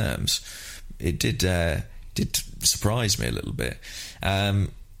clear terms, it did surprise me a little bit.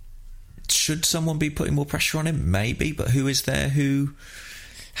 should someone be putting more pressure on him? Maybe, but who is there who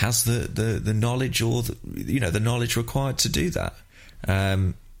has the knowledge or the knowledge required to do that?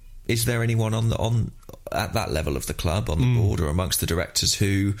 Is there anyone on at that level of the club, on the board or amongst the directors,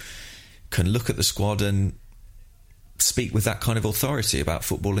 who can look at the squad and speak with that kind of authority about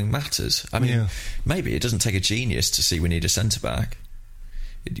footballing matters? I mean, maybe it doesn't take a genius to see we need a centre-back.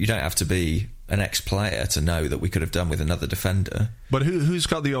 You don't have to be an ex-player to know that we could have done with another defender. But who's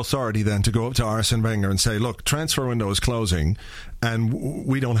got the authority then to go up to Arsene Wenger and say, look, transfer window is closing and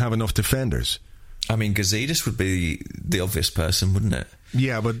we don't have enough defenders? I mean, Gazidis would be the obvious person, wouldn't it?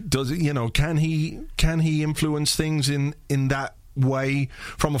 Yeah, but does it, can he influence things in that way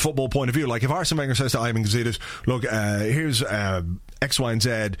from a football point of view? Like if Arsene Wenger says to Ivan Gazidis, look, here's X, Y and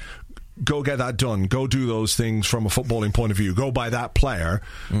Z, go get that done, go do those things from a footballing point of view, go buy that player,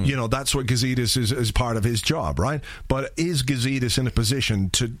 that's what Gazidis is part of his job, right? But is Gazidis in a position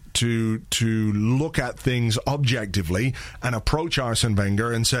to look at things objectively and approach Arsene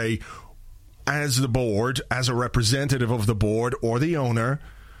Wenger and say, as the board, as a representative of the board or the owner,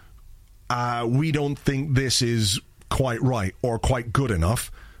 we don't think this is quite right or quite good enough,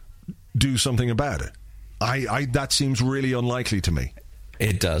 do something about it? That seems really unlikely to me.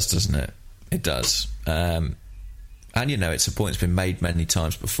 It does, doesn't it? It does. And, it's a point that's been made many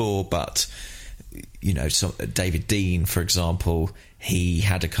times before, but, David Dean, for example, he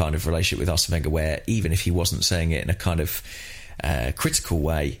had a kind of relationship with Arsene Wenger where even if he wasn't saying it in a kind of critical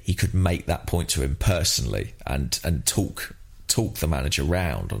way, he could make that point to him personally and talk the manager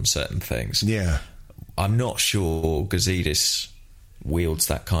round on certain things. Yeah. I'm not sure Gazidis wields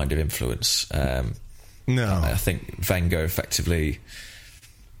that kind of influence. No. I think Wenger effectively...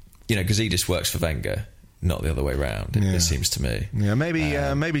 Gazidis works for Wenger, not the other way around, it seems to me. Yeah,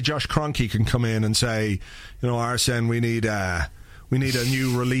 maybe Josh Kroenke can come in and say, Arsene, we need a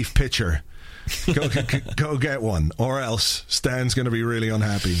new relief pitcher. Go get one, or else Stan's going to be really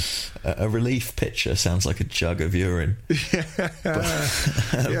unhappy. A relief pitcher sounds like a jug of urine.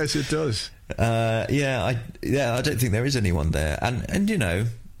 Yes, it does. I don't think there is anyone there, and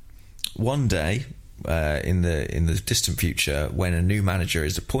one day in the distant future, when a new manager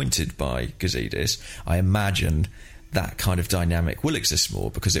is appointed by Gazidis, I imagine that kind of dynamic will exist more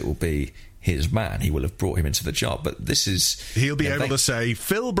because it will be his man. He will have brought him into the job, but he'll be able to say,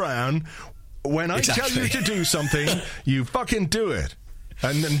 Phil Brown, when I tell you to do something, you fucking do it.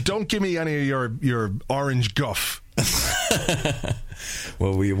 And don't give me any of your orange guff.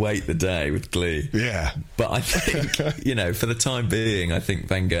 Well, we await the day with glee. Yeah. But I think, for the time being, I think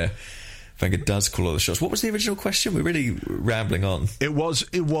Wenger does call all the shots. What was the original question? We're really rambling on. It was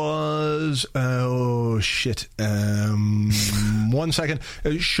oh shit. 1 second.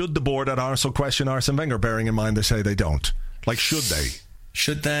 Should the board at Arsenal question Arsene Wenger, bearing in mind they say they don't? Like, should they?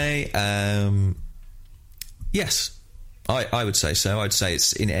 Should they? Yes. I would say so. I'd say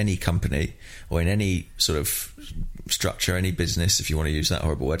it's in any company or in any sort of structure, any business, if you want to use that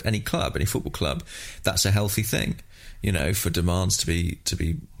horrible word, any club, any football club, that's a healthy thing, for demands to be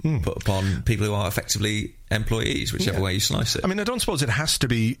put upon people who are effectively employees, whichever way you slice it. I mean, I don't suppose it has to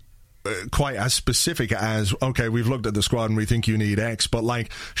be quite as specific as, okay, we've looked at the squad and we think you need X, but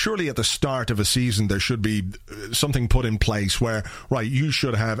surely at the start of a season there should be something put in place where, right, you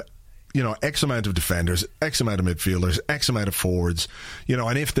should have X amount of defenders, X amount of midfielders, X amount of forwards,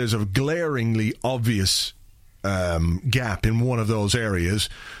 and if there's a glaringly obvious gap in one of those areas,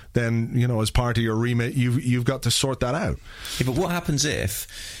 then, as part of your remit, you've got to sort that out. Yeah, but what happens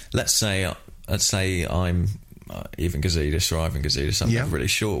if, let's say I'm Ivan Gazidis or Ivan Gazidis, I'm not really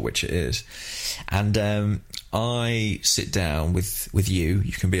sure which it is, and I sit down with you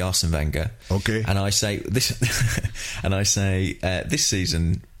can be Arsene Wenger, okay, and I say this this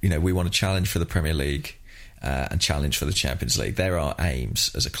season, we want to challenge for the Premier League and challenge for the Champions League. There are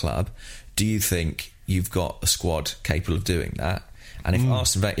aims as a club. Do you think you've got a squad capable of doing that? And if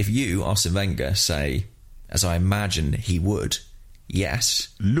Arsene Wenger, say, as I imagine he would, yes.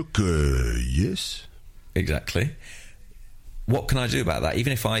 Look, yes. Exactly. What can I do about that?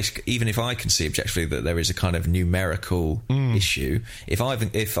 Even if I can see objectively that there is a kind of numerical issue, if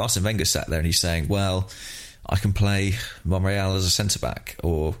Arsene Wenger sat there and he's saying, well, I can play Monreal as a centre-back,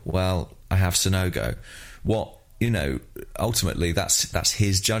 or, well, I have Sonogo, ultimately that's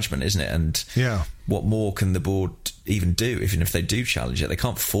his judgment, isn't it? And what more can the board even do, even if they do challenge it? They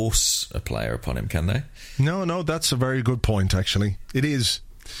can't force a player upon him, can they? No, that's a very good point, actually. It is.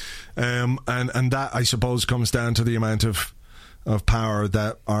 And that, I suppose, comes down to the amount of power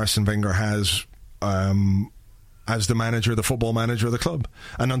that Arsene Wenger has as the manager, the football manager of the club.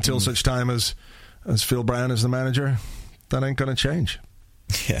 And until such time as Phil Brown is the manager, that ain't going to change.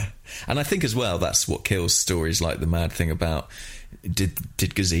 Yeah, and I think as well that's what kills stories like the mad thing about did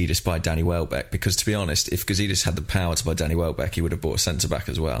Gazidis buy Danny Welbeck? Because to be honest, if Gazidis had the power to buy Danny Welbeck, he would have bought a centre back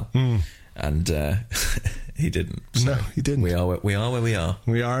as well, and he didn't. So no, he didn't. We are where we are.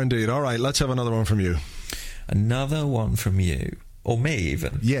 We are indeed. All right, let's have another one from you. Another one from you, or me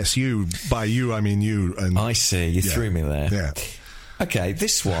even. Yes, you. By you, I mean you. And I see. You threw me there. Yeah. Okay,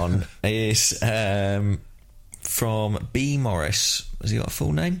 this one is from B. Morris. Has he got a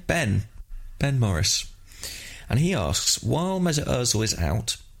full name? Ben Morris. And he asks, while Mesut Ozil is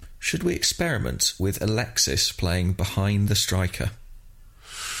out, should we experiment with Alexis playing behind the striker?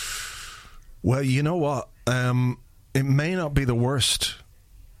 Well, you know what? It may not be the worst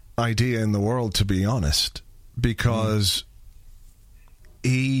idea in the world, to be honest, because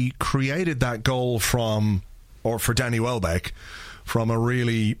he created that goal for Danny Welbeck from a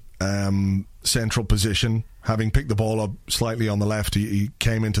really central position. Having picked the ball up slightly on the left, he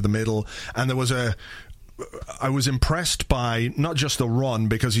came into the middle, and I was impressed by not just the run,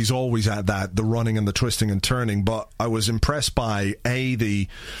 because he's always at that, the running and the twisting and turning, but I was impressed by the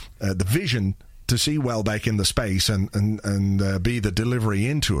vision to see Welbeck in the space and B, the delivery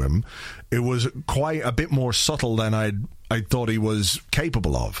into him. It was quite a bit more subtle than I thought he was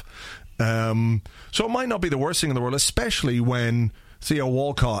capable of. So it might not be the worst thing in the world, especially when Theo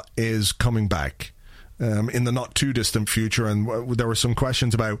Walcott is coming back in the not too distant future, and there were some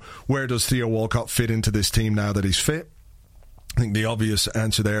questions about where does Theo Walcott fit into this team now that he's fit. I think the obvious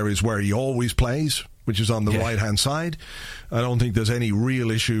answer there is where he always plays, which is on the right-hand side. I don't think there's any real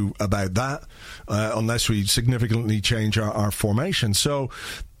issue about that unless we significantly change our formation. So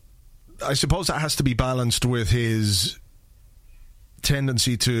I suppose that has to be balanced with his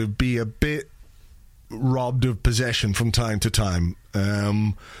tendency to be a bit robbed of possession from time to time.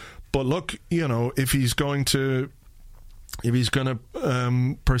 But look, if he's going to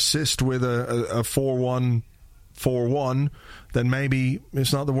persist with a 4-1-4-1, then maybe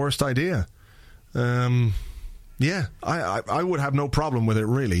it's not the worst idea. I would have no problem with it,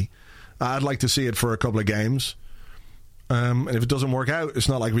 really. I'd like to see it for a couple of games. And if it doesn't work out, it's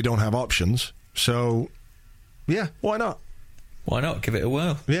not like we don't have options. So, yeah, why not? Why not? Give it a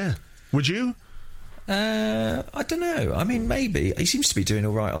whirl. Yeah. Would you? I don't know. I mean, maybe. He seems to be doing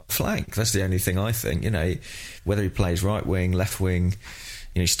all right on flank. That's the only thing I think. Whether he plays right wing, left wing.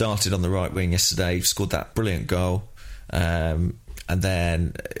 He started on the right wing yesterday, scored that brilliant goal, and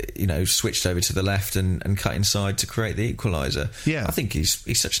then switched over to the left and cut inside to create the equaliser. Yeah, I think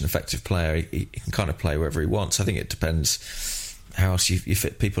he's such an effective player. He can kind of play wherever he wants. I think it depends how else you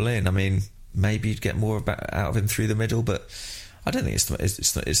fit people in. I mean, maybe you'd get more out of him through the middle, but I don't think it's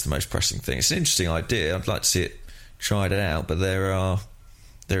the most pressing thing. It's an interesting idea. I'd like to see it tried out, but there are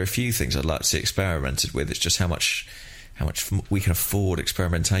a few things I'd like to see experimented with. It's just how much we can afford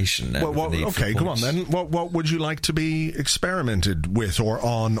experimentation now. Okay, come on then. What would you like to be experimented with, or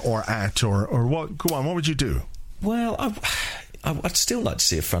on, or at, or what? Go on. What would you do? Well, I'd still like to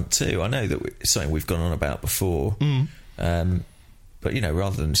see a front two. I know that it's something we've gone on about before. But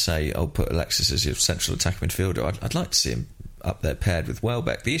rather than say, I'll put Alexis as your central attacking midfielder, I'd like to see him up there paired with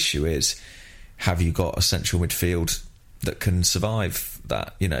Welbeck. The issue is, have you got a central midfield that can survive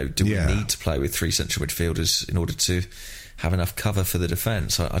that? Do we need to play with three central midfielders in order to have enough cover for the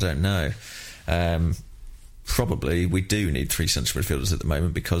defence? I don't know. Probably we do need three central midfielders at the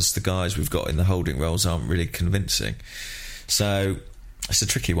moment, because the guys we've got in the holding roles aren't really convincing. So it's a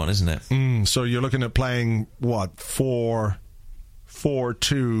tricky one, isn't it? So you're looking at playing,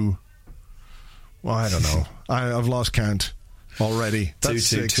 4-4-2... Well, I don't know. I've lost count already.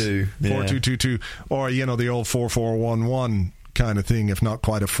 That's 2-2-2. 4-2-2-2. Or, the old 4-4-1-1 kind of thing, if not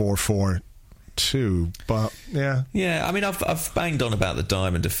quite a 4-4-2. But, yeah. Yeah, I mean, I've banged on about the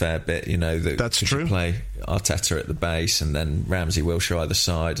diamond a fair bit, That's true. You play Arteta at the base, and then Ramsey, Wilshere either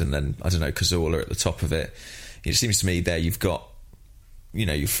side, and then, I don't know, Cazorla at the top of it. It seems to me there you've got,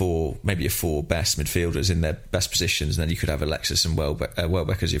 your four best midfielders in their best positions, and then you could have Alexis and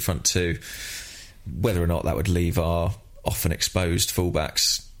Welbeck as your front two. Whether or not that would leave our often exposed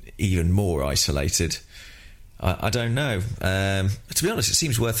fullbacks even more isolated, I don't know. To be honest, it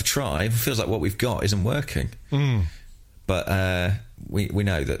seems worth a try. It feels like what we've got isn't working. But we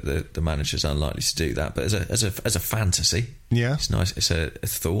know that the manager's unlikely to do that. But as a fantasy, it's nice. It's a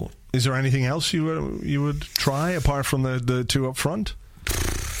thought. Is there anything else you would try apart from the two up front?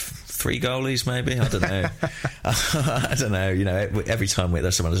 3 goalies, maybe. I don't know. I don't know. Every time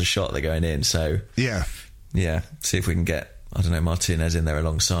there's someone has a shot, they're going in. So yeah. See if we can get, I don't know, Martinez in there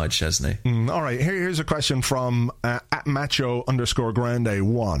alongside Szczesny. All right. Here's a question from at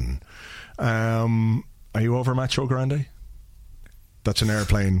Macho_Grande1. Are you over Macho Grande? That's an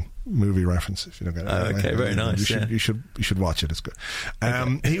airplane movie reference, if you don't get it. Okay, very nice. You should watch it. It's good.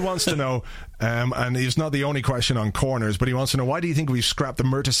 He wants to know, and it's not the only question on corners, but he wants to know, why do you think we've scrapped the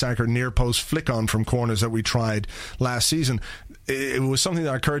Mertesacker near post flick on from corners that we tried last season? It was something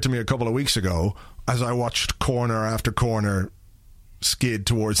that occurred to me a couple of weeks ago as I watched corner after corner skid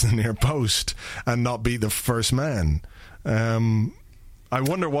towards the near post and not be the first man. I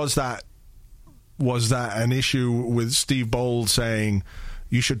wonder, was that an issue with Steve Bold saying,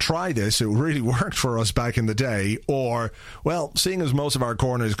 you should try this, it really worked for us back in the day, or, well, seeing as most of our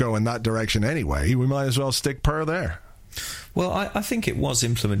corners go in that direction anyway, we might as well stick per there? Well, I think it was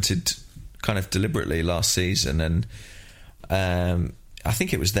implemented kind of deliberately last season, and I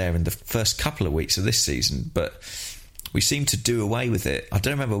think it was there in the first couple of weeks of this season, but we seemed to do away with it. I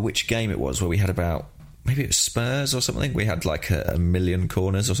don't remember which game it was where we had about, maybe it was Spurs or something, we had like a million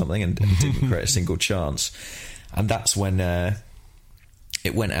corners or something and didn't create a single chance. And that's when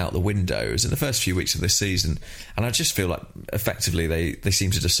it went out the window. It was in the first few weeks of this season, and I just feel like effectively they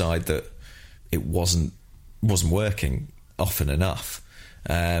seem to decide that it wasn't working often enough.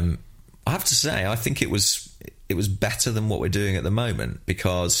 I have to say, I think it was better than what we're doing at the moment,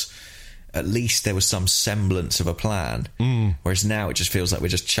 because at least there was some semblance of a plan, whereas now it just feels like we're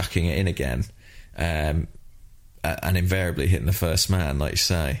just chucking it in again, and invariably hitting the first man, like you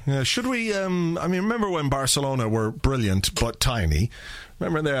say. Yeah, should we remember when Barcelona were brilliant but tiny?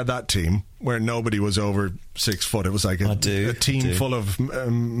 Remember they had that team where nobody was over 6 foot. It was like a team full of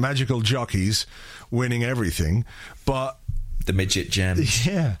magical jockeys winning everything. But the midget gems.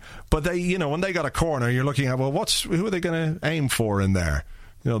 Yeah, but they, when they got a corner, you're looking at, well, who are they going to aim for in there?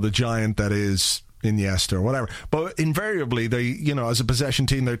 The giant that is Iniesta or whatever. But invariably, they, as a possession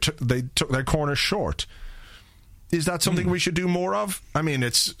team, they took their corner short. Is that something we should do more of? I mean,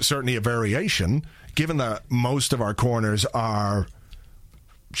 it's certainly a variation, given that most of our corners are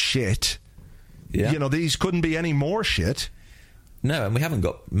shit. Yeah. These couldn't be any more shit. No, and we haven't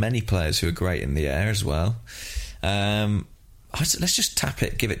got many players who are great in the air as well. Let's just tap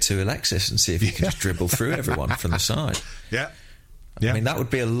it, give it to Alexis, and see if he can just dribble through everyone from the side. Yeah. I mean, that would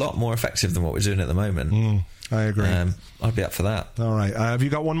be a lot more effective than what we're doing at the moment. I agree. I'd be up for that. All right. Have you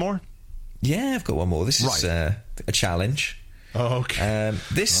got one more? Yeah, I've got one more. This is a challenge. Oh, okay.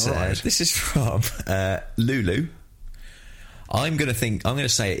 This is from Lulu. I'm going to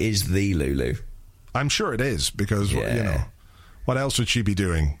say it is the Lulu. I'm sure it is, because what else would she be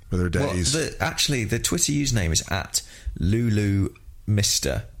doing with her days? Well, the Twitter username is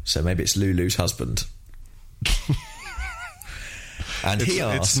 @LuluMister, so maybe it's Lulu's husband. And he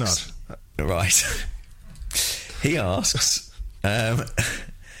asks, it's not right. He asks,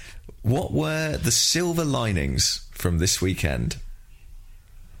 what were the silver linings from this weekend?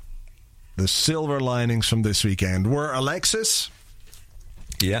 The silver linings from this weekend were Alexis.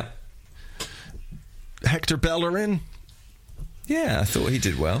 Yeah. Hector Bellerin. Yeah, I thought he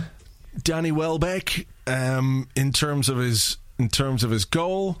did well. Danny Welbeck, in terms of his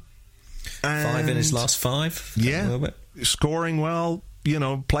goal. 5 in his last 5. Yeah. Scoring well.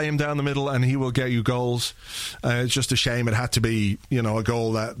 Play him down the middle and he will get you goals. It's just a shame it had to be, a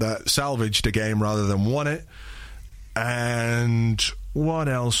goal that salvaged the game rather than won it. And what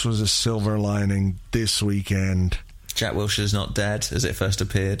else was a silver lining this weekend? Jack Wilshere's not dead as it first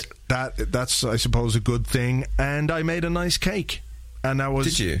appeared. That's, I suppose, a good thing. And I made a nice cake. And that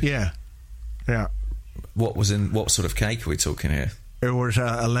was... Did you? Yeah. Yeah. What sort of cake are we talking here? It was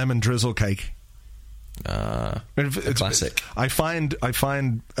a lemon drizzle cake. A classic. I find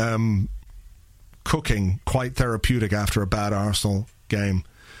cooking quite therapeutic after a bad Arsenal game,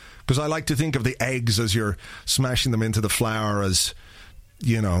 because I like to think of the eggs as you're smashing them into the flour as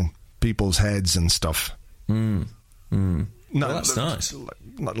people's heads and stuff. Well, that's nice.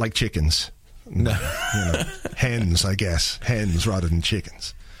 Not like chickens. No. Hens, I guess. Hens rather than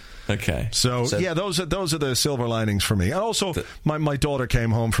chickens. Okay. So yeah, those are the silver linings for me. And also, my daughter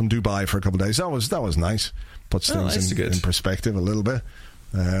came home from Dubai for a couple of days. That was nice. Puts things in perspective a little bit.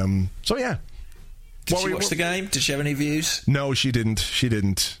 So yeah. Did she watch the game? Did she have any views? No, she didn't.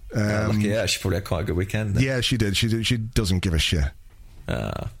 Lucky her. She probably had quite a good weekend then. Yeah, she did. She doesn't give a shit.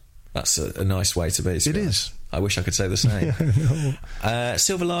 That's a nice way to be. It is. I wish I could say the same. No.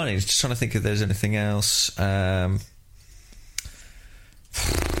 Silver linings. Just trying to think if there's anything else.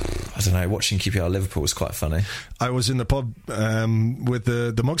 I don't know, watching QPR Liverpool was quite funny. I was in the pub with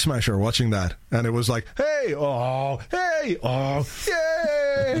the Mug Smasher watching that, and it was like, hey, oh, yay.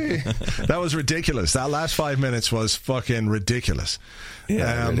 That was ridiculous. That last 5 minutes was fucking ridiculous.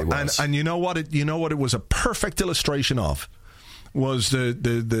 Yeah, it really was. And you know what it was a perfect illustration of was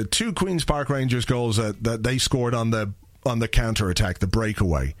the 2 Queen's Park Rangers goals that they scored on the on the counter-attack, the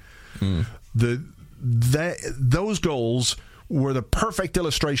breakaway. Those goals were the perfect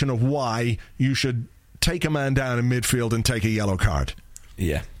illustration of why you should take a man down in midfield and take a yellow card.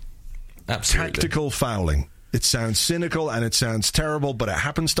 Yeah, absolutely. Tactical fouling. It sounds cynical and it sounds terrible, but it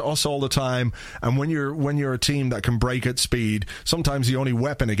happens to us all the time. And when you're a team that can break at speed, sometimes the only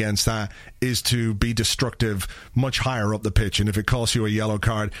weapon against that is to be destructive much higher up the pitch. And if it costs you a yellow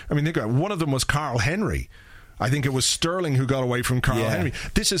card, I mean, think about it. One of them was Carl Henry. I think it was Sterling who got away from Carl Henry.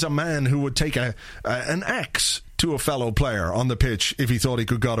 This is a man who would take an axe to a fellow player on the pitch if he thought he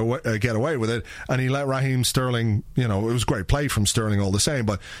could get away with it, and he let Raheem Sterling, it was great play from Sterling all the same,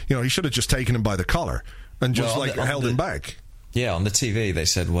 but he should have just taken him by the collar and just held him back. Yeah, on the TV they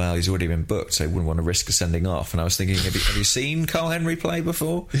said, well, he's already been booked, so he wouldn't want to risk a sending off. And I was thinking, have you seen Carl Henry play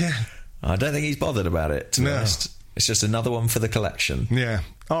before? Yeah. I don't think he's bothered about it, to be honest. It's just another one for the collection. Yeah.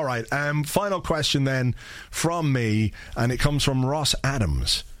 All right. Final question then from me, and it comes from Ross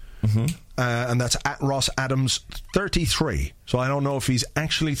Adams. Mm-hmm. And that's at Ross Adams 33. So I don't know if he's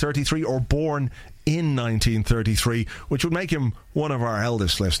actually 33 or born in 1933, which would make him one of our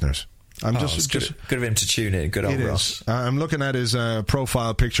eldest listeners. Good of him to tune in. Good old Ross. I'm looking at his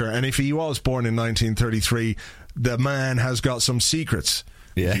profile picture, and if he was born in 1933, the man has got some secrets.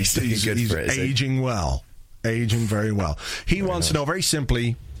 Yeah, he's aging well. Aging very well. He wants to know, very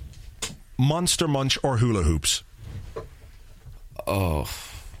simply, Monster Munch or hula hoops? Oh.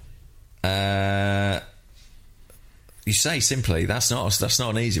 You say simply, that's not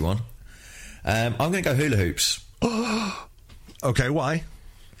an easy one. I'm going to go hula hoops. Okay, why?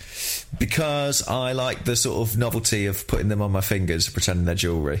 Because I like the sort of novelty of putting them on my fingers, pretending they're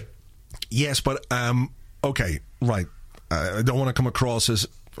jewellery. Yes, but okay, right. I don't want to come across as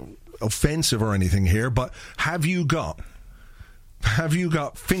offensive or anything here, but have you got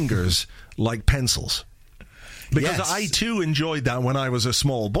fingers like pencils? Because yes. I too enjoyed that when I was a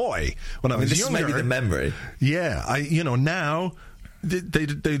small boy. When I was younger, this is maybe the memory. Yeah, now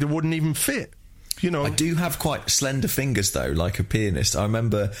they wouldn't even fit. I do have quite slender fingers though, like a pianist. I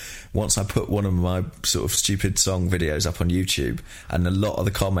remember once I put one of my sort of stupid song videos up on YouTube, and a lot of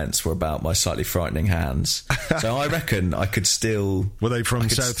the comments were about my slightly frightening hands. So I reckon I could still... Were they from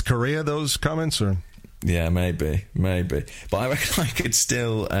South Korea, those comments? Or? Yeah, maybe. But I reckon I could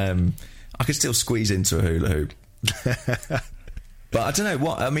still squeeze into a hula hoop. But I don't know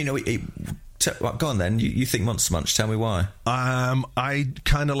what... I mean, go on then. You think Monster Munch. Tell me why. I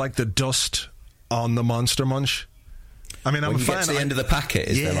kind of like the dust on the Monster Munch. I mean, I'm a fan. Get to the end of the packet,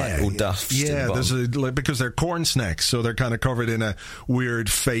 there like all dust? Yeah, because they're corn snacks, so they're kind of covered in a weird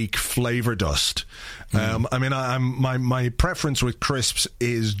fake flavour dust. I mean, my preference with crisps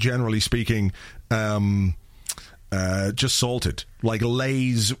is, generally speaking, just salted. Like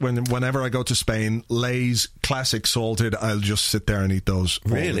Lay's, whenever I go to Spain, Lay's classic salted, I'll just sit there and eat those.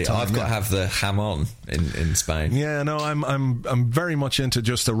 Really? I've got to have the ham-on in Spain. Yeah, no, I'm very much into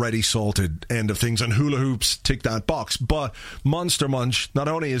just the ready salted end of things, and hula hoops tick that box. But Monster Munch, not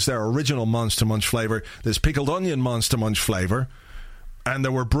only is there original Monster Munch flavour, there's pickled onion Monster Munch flavour, and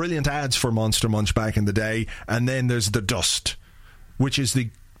there were brilliant ads for Monster Munch back in the day, and then there's the dust, which is the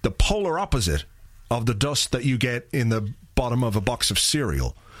polar opposite of the dust that you get in the bottom of a box of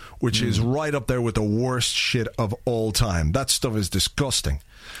cereal, which is right up there with the worst shit of all time. That stuff is disgusting.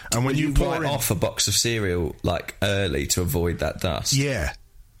 And when you pour off a box of cereal like early to avoid that dust. Yeah.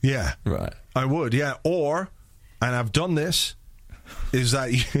 Right. I would, yeah. Or, and I've done this, is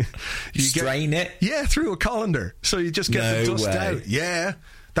that you strain it? Yeah, through a colander. So you just get the dust out. Yeah.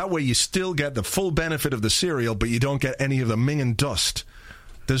 That way you still get the full benefit of the cereal, but you don't get any of the minging dust.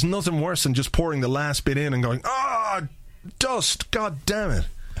 There's nothing worse than just pouring the last bit in and going, dust, god damn it.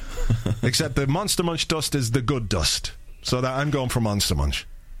 Except the Monster Munch dust is the good dust. So that I'm going for Monster Munch.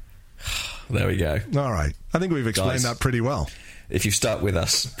 There we go. All right. I think we've explained that pretty well. If you've stuck with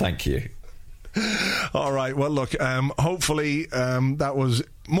us, thank you. All right. Well, look, hopefully that was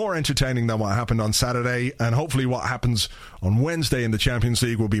more entertaining than what happened on Saturday, and hopefully what happens on Wednesday in the Champions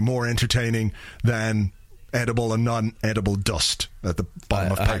League will be more entertaining than edible and non-edible dust at the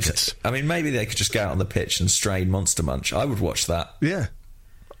bottom of packets. I mean, maybe they could just go out on the pitch and strain Monster Munch. I would watch that. Yeah.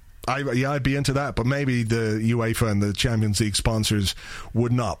 I'd be into that, but maybe the UEFA and the Champions League sponsors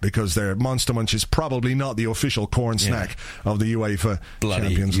would not, because their Monster Munch is probably not the official corn snack of the UEFA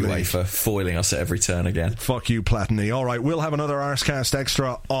Champions League. Bloody UEFA foiling us at every turn again. Fuck you, Platini. All right, we'll have another Arscast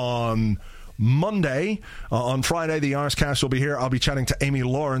Extra on Monday. On Friday, the Arscast will be here. I'll be chatting to Amy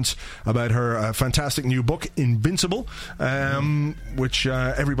Lawrence about her fantastic new book, Invincible, which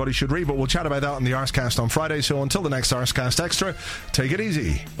everybody should read, but we'll chat about that on the Arscast on Friday. So until the next Arscast Extra, take it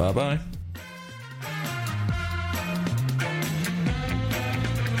easy. Bye-bye.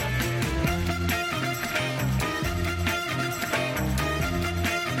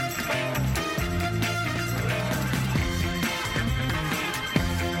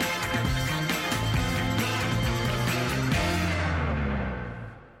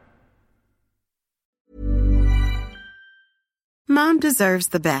 Mom deserves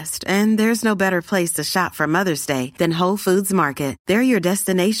the best, and there's no better place to shop for Mother's Day than Whole Foods Market. They're your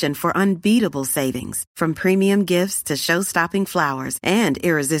destination for unbeatable savings, from premium gifts to show-stopping flowers and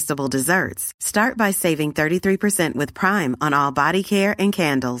irresistible desserts. Start by saving 33% with Prime on all body care and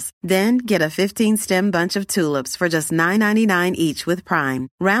candles. Then get a 15-stem bunch of tulips for just $9.99 each with Prime.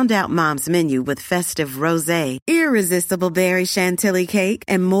 Round out Mom's menu with festive rosé, irresistible berry chantilly cake,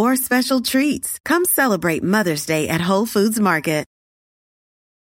 and more special treats. Come celebrate Mother's Day at Whole Foods Market.